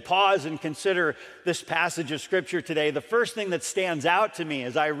 As we pause and consider this passage of Scripture today, the first thing that stands out to me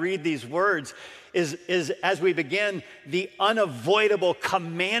as I read these words is as we begin, the unavoidable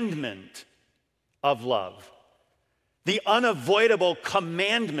commandment of love. The unavoidable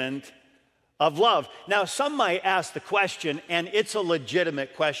commandment of love. Now, some might ask the question, and it's a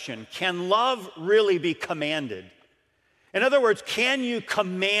legitimate question, can love really be commanded? In other words, can you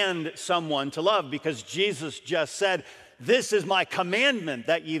command someone to love? Because Jesus just said, this is my commandment,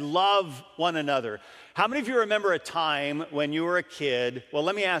 that ye love one another. How many of you remember a time when you were a kid? Well,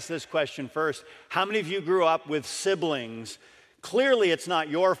 let me ask this question first. How many of you grew up with siblings? Clearly, it's not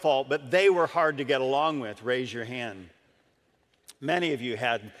your fault, but they were hard to get along with. Raise your hand. Many of you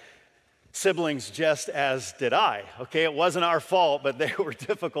had siblings just as did I. Okay, it wasn't our fault, but they were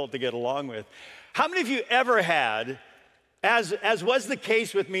difficult to get along with. How many of you ever had, as was the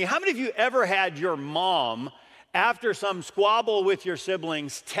case with me, how many of you ever had your mom, after some squabble with your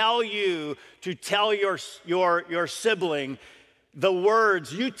siblings, tell you to tell your sibling the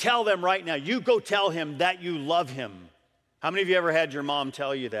words, you tell them right now, you go tell him that you love him? How many of you ever had your mom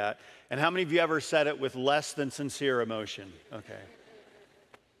tell you that? And how many of you ever said it with less than sincere emotion? Okay.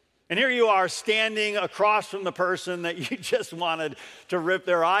 And here you are standing across from the person that you just wanted to rip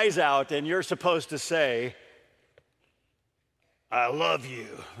their eyes out, and you're supposed to say, I love you,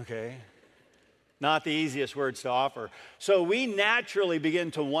 okay? Not the easiest words to offer. So we naturally begin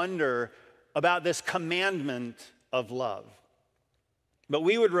to wonder about this commandment of love. But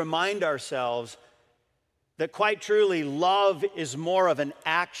we would remind ourselves that quite truly, love is more of an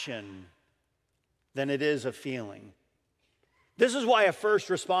action than it is a feeling. This is why a first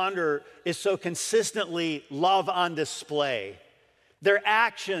responder is so consistently love on display. Their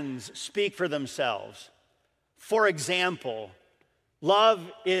actions speak for themselves. For example,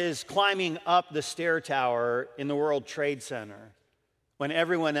 love is climbing up the stair tower in the World Trade Center when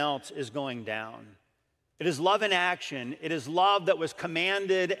everyone else is going down. It is love in action. It is love that was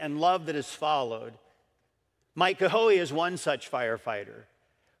commanded and love that is followed. Mike Cahoe is one such firefighter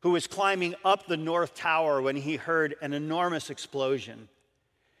who was climbing up the North Tower when he heard an enormous explosion.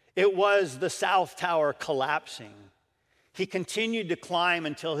 It was the South Tower collapsing. He continued to climb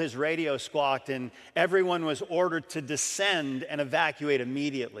until his radio squawked and everyone was ordered to descend and evacuate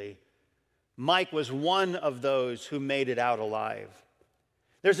immediately. Mike was one of those who made it out alive.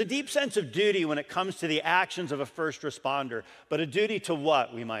 There's a deep sense of duty when it comes to the actions of a first responder, but a duty to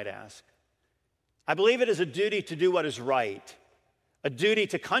what, we might ask? I believe it is a duty to do what is right. A duty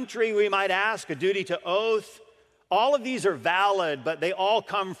to country, we might ask, a duty to oath. All of these are valid, but they all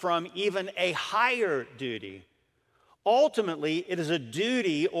come from even a higher duty. Ultimately, it is a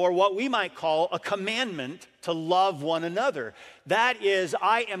duty, or what we might call a commandment, to love one another. That is,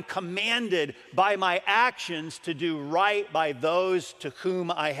 I am commanded by my actions to do right by those to whom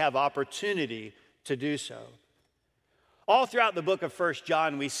I have opportunity to do so. All throughout the book of 1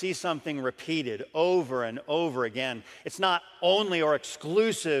 John, we see something repeated over and over again. It's not only or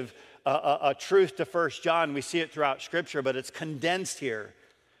exclusive a truth to 1 John. We see it throughout Scripture, but it's condensed here.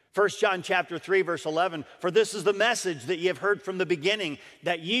 1 John chapter 3, verse 11, for this is the message that ye have heard from the beginning,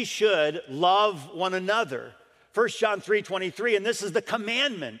 that ye should love one another. 1 John 3:23, and this is the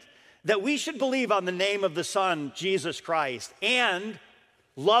commandment, that we should believe on the name of the Son, Jesus Christ, and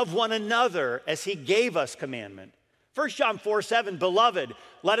love one another as he gave us commandment. 1 John 4:7, beloved,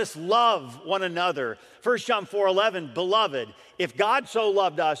 let us love one another. 1 John 4:11, beloved, if God so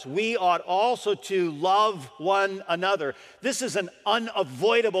loved us, we ought also to love one another. This is an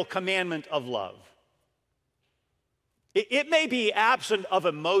unavoidable commandment of love. It may be absent of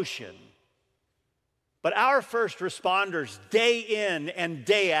emotion, but our first responders, day in and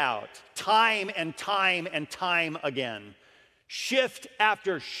day out, time and time and time again, shift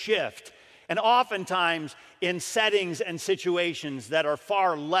after shift, and oftentimes in settings and situations that are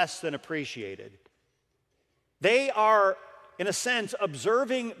far less than appreciated. They are, in a sense,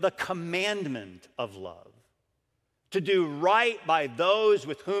 observing the commandment of love, to do right by those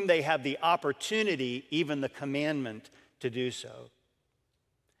with whom they have the opportunity, even the commandment, to do so.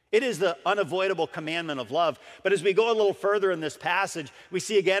 It is the unavoidable commandment of love. But as we go a little further in this passage, we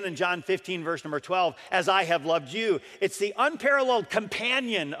see again in John 15, verse number 12, as I have loved you. It's the unparalleled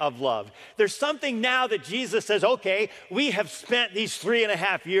companion of love. There's something now that Jesus says, okay, we have spent these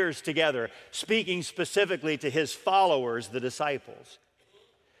 3.5 years together, speaking specifically to his followers, the disciples.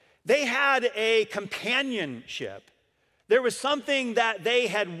 They had a companionship. There was something that they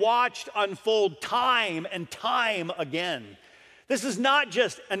had watched unfold time and time again. This is not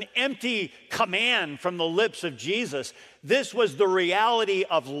just an empty command from the lips of Jesus. This was the reality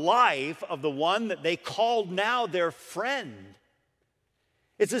of life of the one that they called now their friend.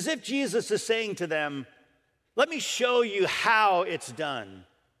 It's as if Jesus is saying to them, let me show you how it's done.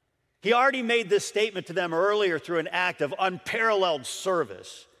 He already made this statement to them earlier through an act of unparalleled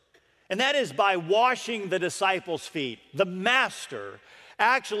service. And that is by washing the disciples' feet. The master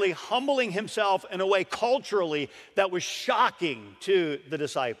actually humbling himself in a way culturally that was shocking to the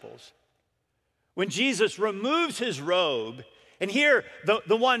disciples. When Jesus removes his robe, and here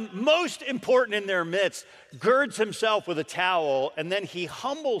the one most important in their midst girds himself with a towel, and then he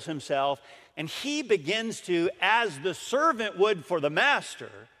humbles himself, and he begins to, as the servant would for the master,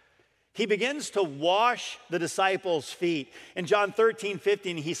 he begins to wash the disciples' feet. In John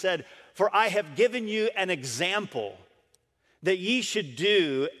 13:15, he said, "For I have given you an example that ye should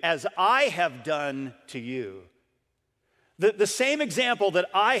do as I have done to you." The same example that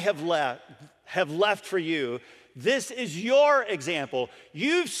I have left for you, this is your example.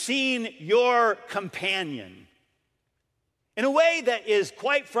 You've seen your companion in a way that is,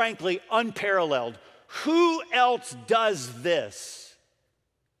 quite frankly, unparalleled. Who else does this?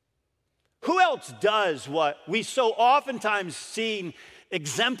 Who else does what we so oftentimes see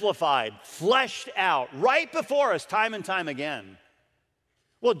exemplified, fleshed out, right before us time and time again?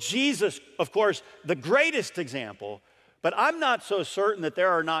 Well, Jesus, of course, the greatest example, but I'm not so certain that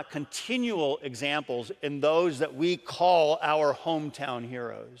there are not continual examples in those that we call our hometown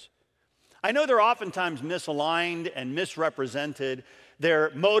heroes. I know they're oftentimes misaligned and misrepresented,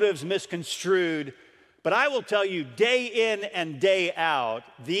 their motives misconstrued, but I will tell you, day in and day out,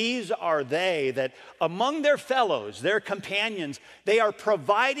 these are they that among their fellows, their companions, they are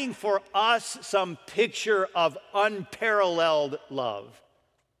providing for us some picture of unparalleled love.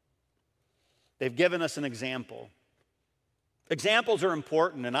 They've given us an example. Examples are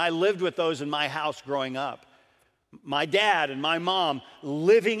important, and I lived with those in my house growing up. My dad and my mom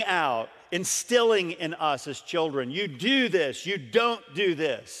living out, instilling in us as children, you do this, you don't do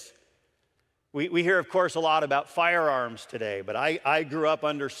this. We hear, of course, a lot about firearms today, but I grew up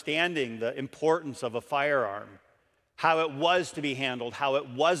understanding the importance of a firearm, how it was to be handled, how it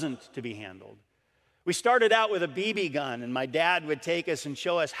wasn't to be handled. We started out with a BB gun, and my dad would take us and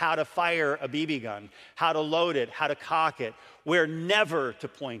show us how to fire a BB gun, how to load it, how to cock it, where never to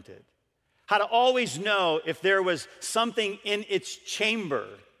point it, how to always know if there was something in its chamber.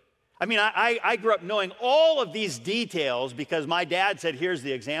 I mean, I grew up knowing all of these details because my dad said, here's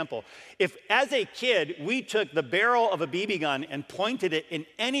the example. If, as a kid, we took the barrel of a BB gun and pointed it in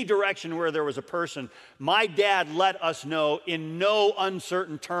any direction where there was a person, my dad let us know in no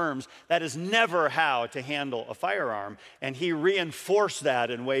uncertain terms that is never how to handle a firearm, and he reinforced that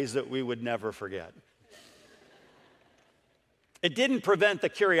in ways that we would never forget. It didn't prevent the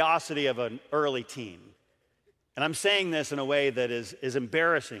curiosity of an early teen. And I'm saying this in a way that is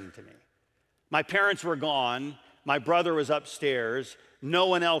embarrassing to me. My parents were gone. My brother was upstairs. No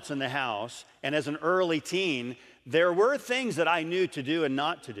one else in the house. And as an early teen, there were things that I knew to do and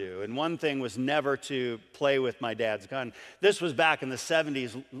not to do. And one thing was never to play with my dad's gun. This was back in the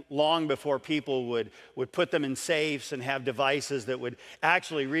 70s, long before people would put them in safes and have devices that would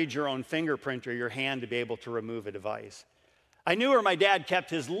actually read your own fingerprint or your hand to be able to remove a device. I knew where my dad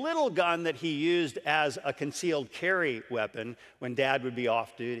kept his little gun that he used as a concealed carry weapon when Dad would be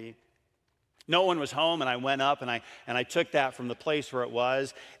off duty. No one was home, and I went up and I took that from the place where it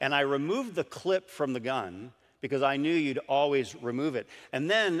was, and I removed the clip from the gun because I knew you'd always remove it. And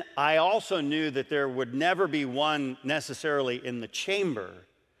then I also knew that there would never be one necessarily in the chamber,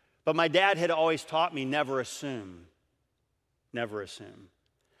 but my dad had always taught me never assume. Never assume.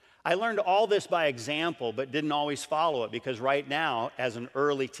 I learned all this by example, but didn't always follow it because right now, as an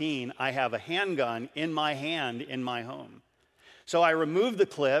early teen, I have a handgun in my hand in my home. So I removed the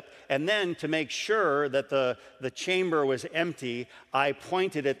clip, and then to make sure that the chamber was empty, I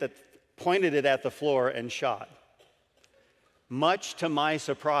pointed it at the floor and shot. Much to my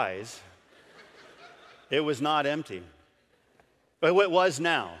surprise, it was not empty. But it was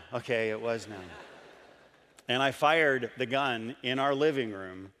now. Okay, it was now. And I fired the gun in our living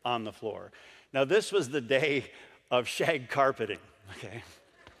room on the floor. Now, this was the day of shag carpeting, okay?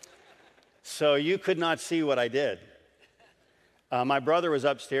 So you could not see what I did. My brother was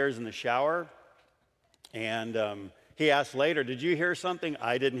upstairs in the shower, and he asked later, did you hear something?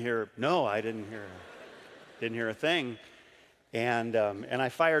 I didn't hear, no, I didn't hear a thing. And I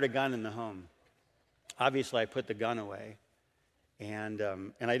fired a gun in the home. Obviously, I put the gun away. And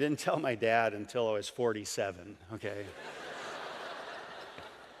I didn't tell my dad until I was 47, okay?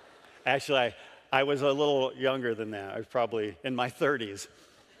 Actually, I was a little younger than that. I was probably in my 30s.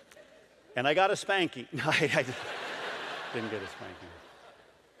 And I got a spanking. No, I didn't get a spanking.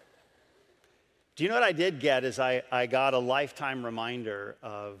 Do you know what I did get is I got a lifetime reminder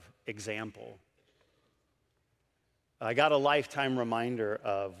of example. I got a lifetime reminder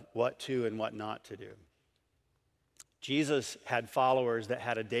of what to and what not to do. Jesus had followers that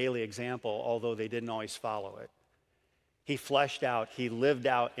had a daily example, although they didn't always follow it. He fleshed out, he lived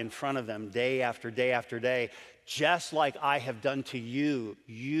out in front of them day after day after day. Just like I have done to you,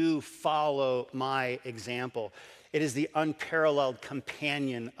 you follow my example. It is the unparalleled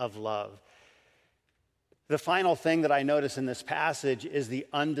companion of love. The final thing that I notice in this passage is the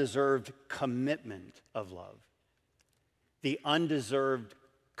undeserved commitment of love. The undeserved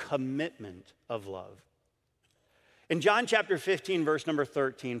commitment of love. In John chapter 15, verse number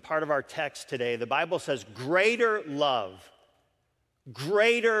 13, part of our text today, the Bible says, greater love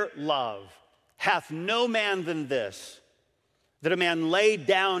hath no man than this, that a man lay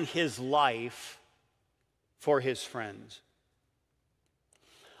down his life for his friends.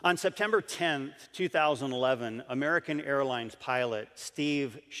 On September 10th, 2011, American Airlines pilot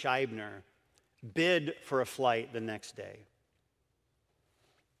Steve Scheibner bid for a flight the next day.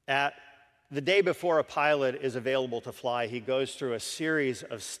 At the day before a pilot is available to fly, he goes through a series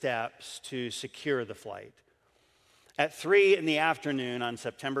of steps to secure the flight. At 3 in the afternoon on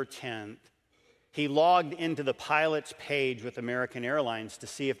September 10th, he logged into the pilot's page with American Airlines to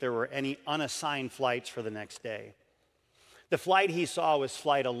see if there were any unassigned flights for the next day. The flight he saw was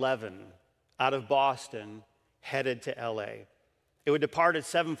Flight 11 out of Boston, headed to LA. It would depart at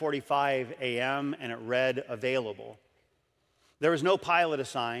 7:45 a.m. and it read available. There was no pilot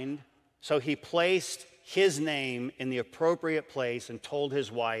assigned, so he placed his name in the appropriate place and told his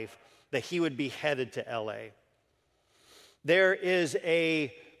wife that he would be headed to LA. There is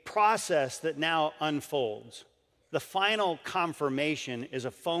a process that now unfolds. The final confirmation is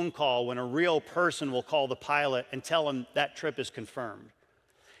a phone call when a real person will call the pilot and tell him that trip is confirmed.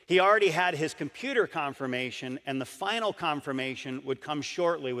 He already had his computer confirmation, and the final confirmation would come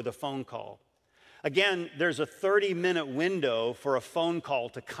shortly with a phone call. Again, there's a 30-minute window for a phone call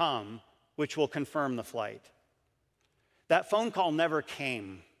to come, which will confirm the flight. That phone call never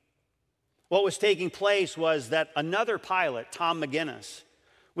came. What was taking place was that another pilot, Tom McGinnis,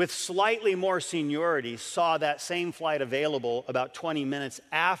 with slightly more seniority, saw that same flight available about 20 minutes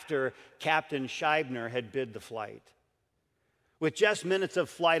after Captain Scheibner had bid the flight. With just minutes of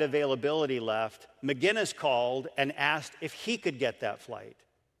flight availability left, McGinnis called and asked if he could get that flight.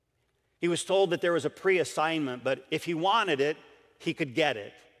 He was told that there was a pre-assignment, but if he wanted it, he could get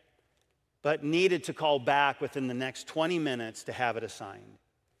it, but needed to call back within the next 20 minutes to have it assigned.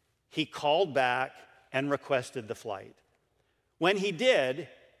 He called back and requested the flight. When he did,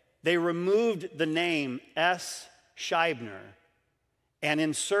 they removed the name S. Scheibner and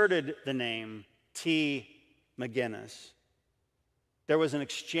inserted the name T. McGinnis. There was an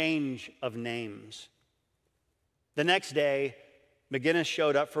exchange of names. The next day, McGinnis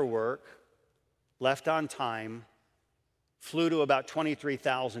showed up for work, left on time, flew to about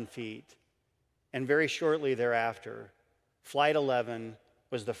 23,000 feet, and very shortly thereafter, Flight 11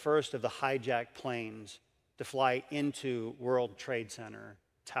 was the first of the hijacked planes to fly into World Trade Center,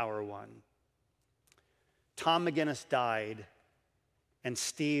 Tower 1. Tom McGinnis died, and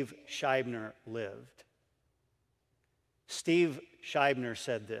Steve Scheibner lived. Steve Scheibner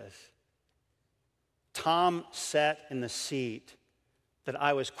said this: Tom sat in the seat that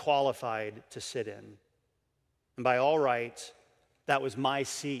I was qualified to sit in. And by all rights, that was my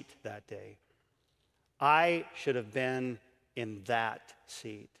seat that day. I should have been in that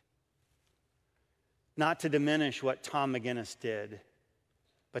seat. Not to diminish what Tom McGinnis did,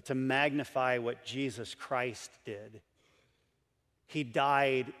 but to magnify what Jesus Christ did. He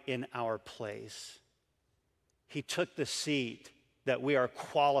died in our place. He took the seat that we are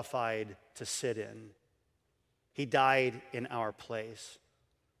qualified to sit in. He died in our place.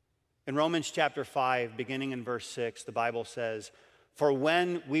 In Romans chapter 5, beginning in verse 6, the Bible says, "For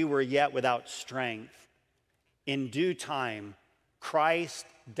when we were yet without strength, in due time, Christ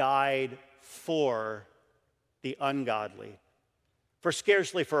died for the ungodly. For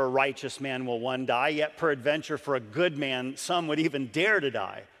scarcely for a righteous man will one die, yet peradventure for a good man some would even dare to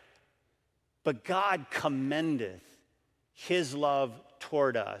die. But God commendeth his love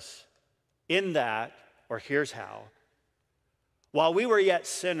toward us in that," or here's how, "while we were yet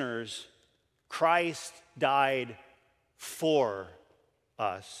sinners, Christ died for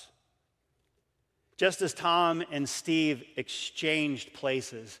us." Just as Tom and Steve exchanged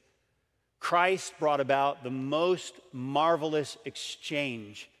places, Christ brought about the most marvelous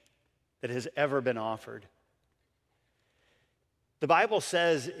exchange that has ever been offered. The Bible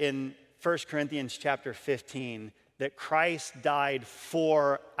says in 1 Corinthians chapter 15 that Christ died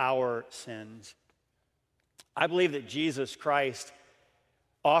for our sins. I believe that Jesus Christ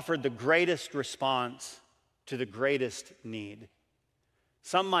offered the greatest response to the greatest need.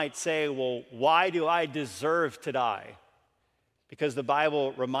 Some might say, well, why do I deserve to die? Because the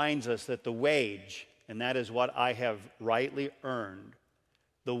Bible reminds us that the wage, and that is what I have rightly earned,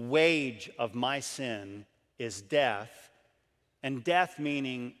 the wage of my sin is death, and death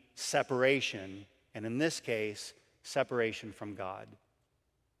meaning separation, and in this case, separation from God.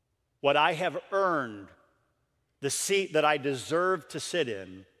 What I have earned, the seat that I deserve to sit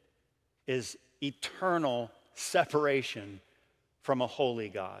in, is eternal separation from a holy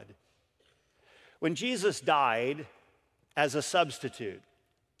God. When Jesus died as a substitute,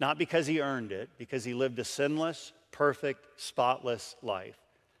 not because he earned it, because he lived a sinless, perfect, spotless life.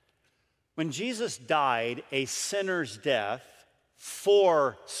 When Jesus died a sinner's death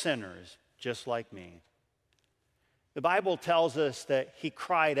for sinners, just like me, the Bible tells us that he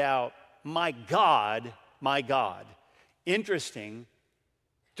cried out, my God, my God. Interesting.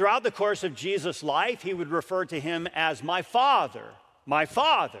 Throughout the course of Jesus' life, he would refer to him as my Father, my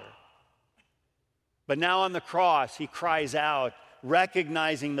Father. But now on the cross, he cries out,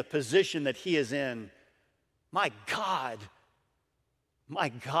 recognizing the position that he is in, my God,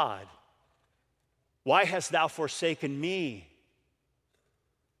 why hast thou forsaken me?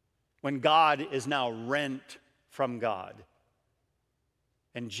 When God is now rent from God,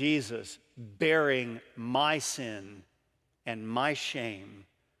 and Jesus bearing my sin and my shame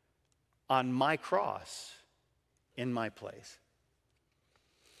on my cross in my place.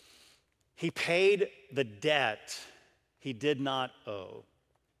 He paid the debt he did not owe.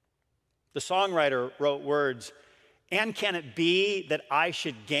 The songwriter wrote words, and can it be that I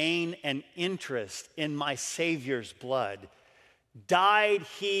should gain an interest in my Savior's blood? Died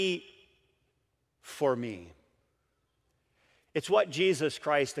he for me? It's what Jesus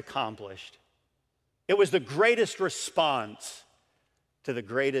Christ accomplished. It was the greatest response to the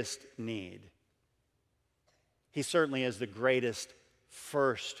greatest need. He certainly is the greatest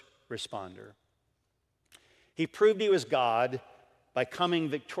first responder. He proved he was God by coming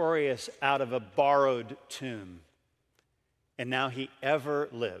victorious out of a borrowed tomb. And now he ever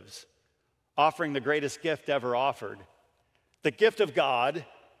lives, offering the greatest gift ever offered, the gift of God,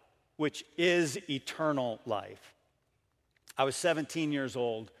 which is eternal life. I was 17 years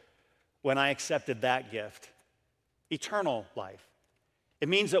old when I accepted that gift, eternal life. It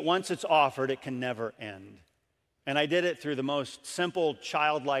means that once it's offered, it can never end. And I did it through the most simple,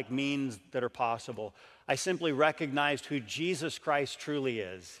 childlike means that are possible. I simply recognized who Jesus Christ truly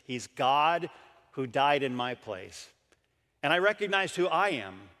is. He's God who died in my place. And I recognized who I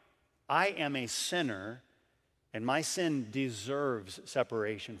am. I am a sinner, and my sin deserves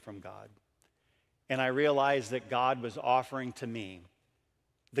separation from God. And I realized that God was offering to me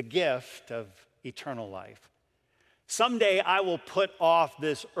the gift of eternal life. Someday I will put off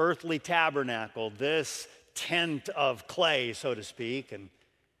this earthly tabernacle, this tent of clay, so to speak,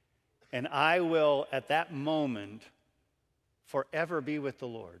 and I will, at that moment, forever be with the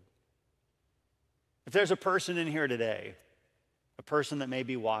Lord. If there's a person in here today, a person that may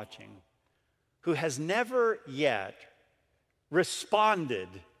be watching, who has never yet responded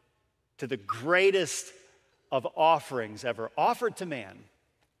to the greatest of offerings ever offered to man,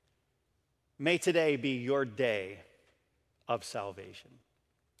 may today be your day of salvation.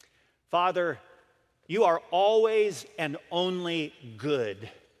 Father, you are always and only good.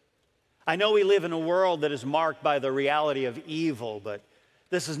 I know we live in a world that is marked by the reality of evil, but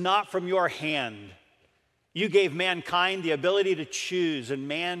this is not from your hand. You gave mankind the ability to choose, and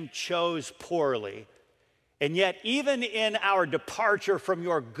man chose poorly. And yet, even in our departure from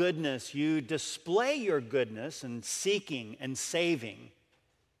your goodness, you display your goodness in seeking and saving,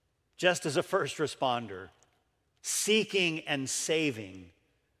 just as a first responder, seeking and saving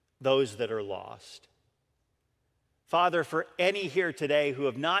those that are lost. Father, for any here today who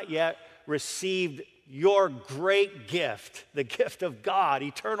have not yet received your great gift, the gift of God,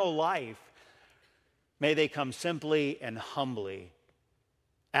 eternal life, may they come simply and humbly,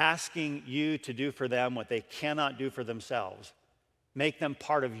 asking you to do for them what they cannot do for themselves. Make them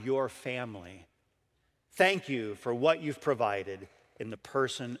part of your family. Thank you for what you've provided in the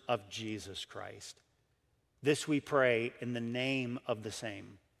person of Jesus Christ. This we pray in the name of the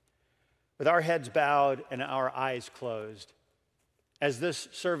same. With our heads bowed and our eyes closed, as this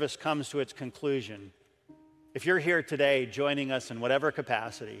service comes to its conclusion, if you're here today joining us in whatever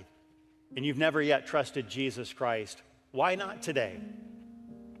capacity, and you've never yet trusted Jesus Christ, why not today?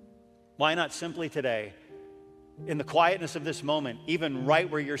 Why not simply today, in the quietness of this moment, even right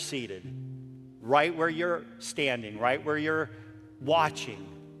where you're seated, right where you're standing, right where you're watching,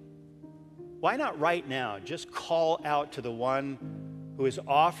 why not right now just call out to the one who is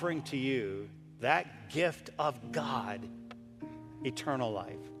offering to you that gift of God, eternal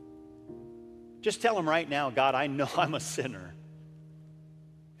life? Just tell him right now, God, I know I'm a sinner,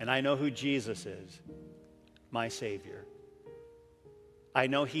 and I know who Jesus is, my Savior. I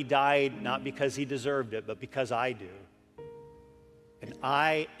know he died not because he deserved it, but because I do. And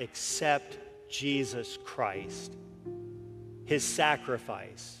I accept Jesus Christ, his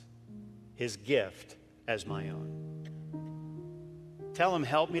sacrifice, his gift as my own. Tell him,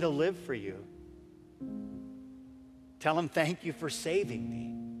 help me to live for you. Tell him, thank you for saving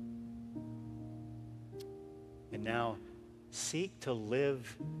me. And now seek to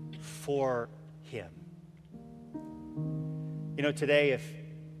live for him. You know, today, if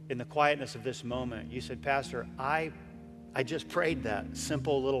in the quietness of this moment, you said, Pastor, I just prayed that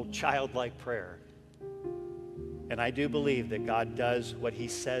simple little childlike prayer. And I do believe that God does what he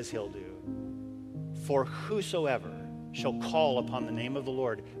says he'll do. For whosoever shall call upon the name of the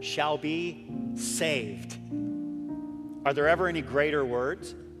Lord shall be saved. Are there ever any greater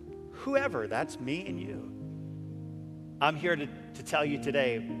words? Whoever, that's me and you. I'm here to tell you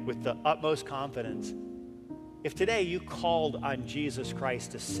today with the utmost confidence, if today you called on Jesus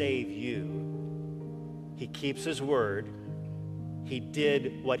Christ to save you, he keeps his word. He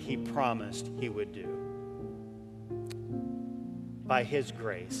did what he promised he would do. By his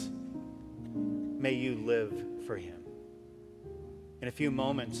grace, may you live for him. In a few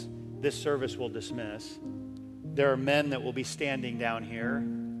moments, this service will dismiss. There are men that will be standing down here.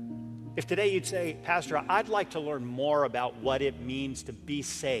 If today you'd say, Pastor, I'd like to learn more about what it means to be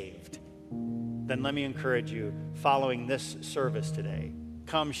saved, then let me encourage you, following this service today,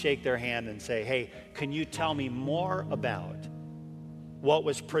 come shake their hand and say, hey, can you tell me more about what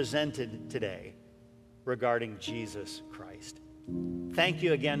was presented today regarding Jesus Christ? Thank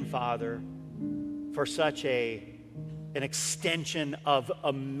you again, Father, for such an extension of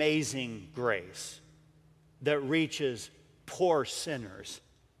amazing grace that reaches poor sinners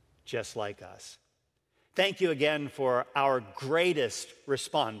just like us. Thank you again for our greatest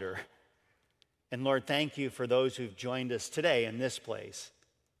responder. And Lord, thank you for those who've joined us today in this place,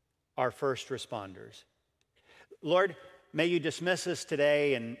 our first responders. Lord, may you dismiss us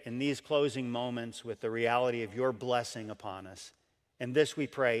today in these closing moments with the reality of your blessing upon us. And this we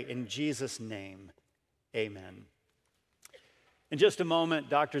pray in Jesus' name, amen. In just a moment,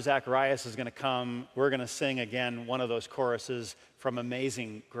 Dr. Zacharias is going to come. We're going to sing again one of those choruses from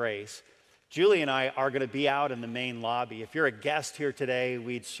Amazing Grace. Julie and I are going to be out in the main lobby. If you're a guest here today,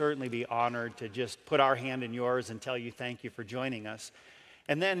 we'd certainly be honored to just put our hand in yours and tell you thank you for joining us.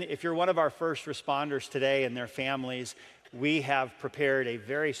 And then if you're one of our first responders today and their families, we have prepared a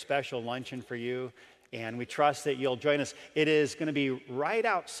very special luncheon for you, and we trust that you'll join us. It is going to be right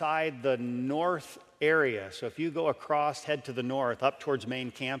outside the north area. So if you go across, head to the north, up towards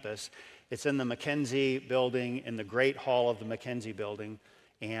main campus, it's in the McKenzie building, in the Great Hall of the McKenzie building.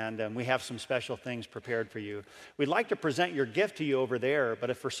 And we have some special things prepared for you. We'd like to present your gift to you over there, but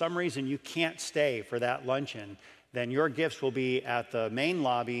if for some reason you can't stay for that luncheon, then your gifts will be at the main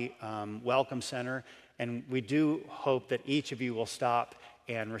lobby welcome center, and we do hope that each of you will stop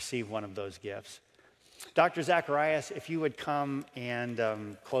and receive one of those gifts. Dr. Zacharias, if you would come and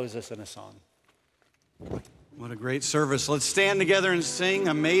close us in a song. What a great service. Let's stand together and sing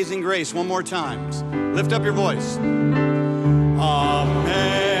Amazing Grace one more time. Lift up your voice.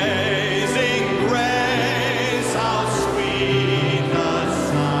 Amazing grace, how sweet the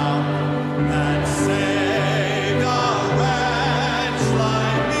sound that saved a wretch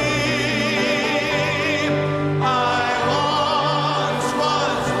like me. I once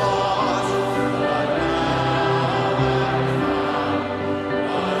was lost, but now am found.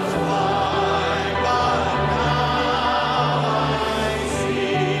 Was blind, but now I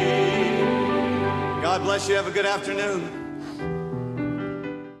see. God bless you. Have a good afternoon.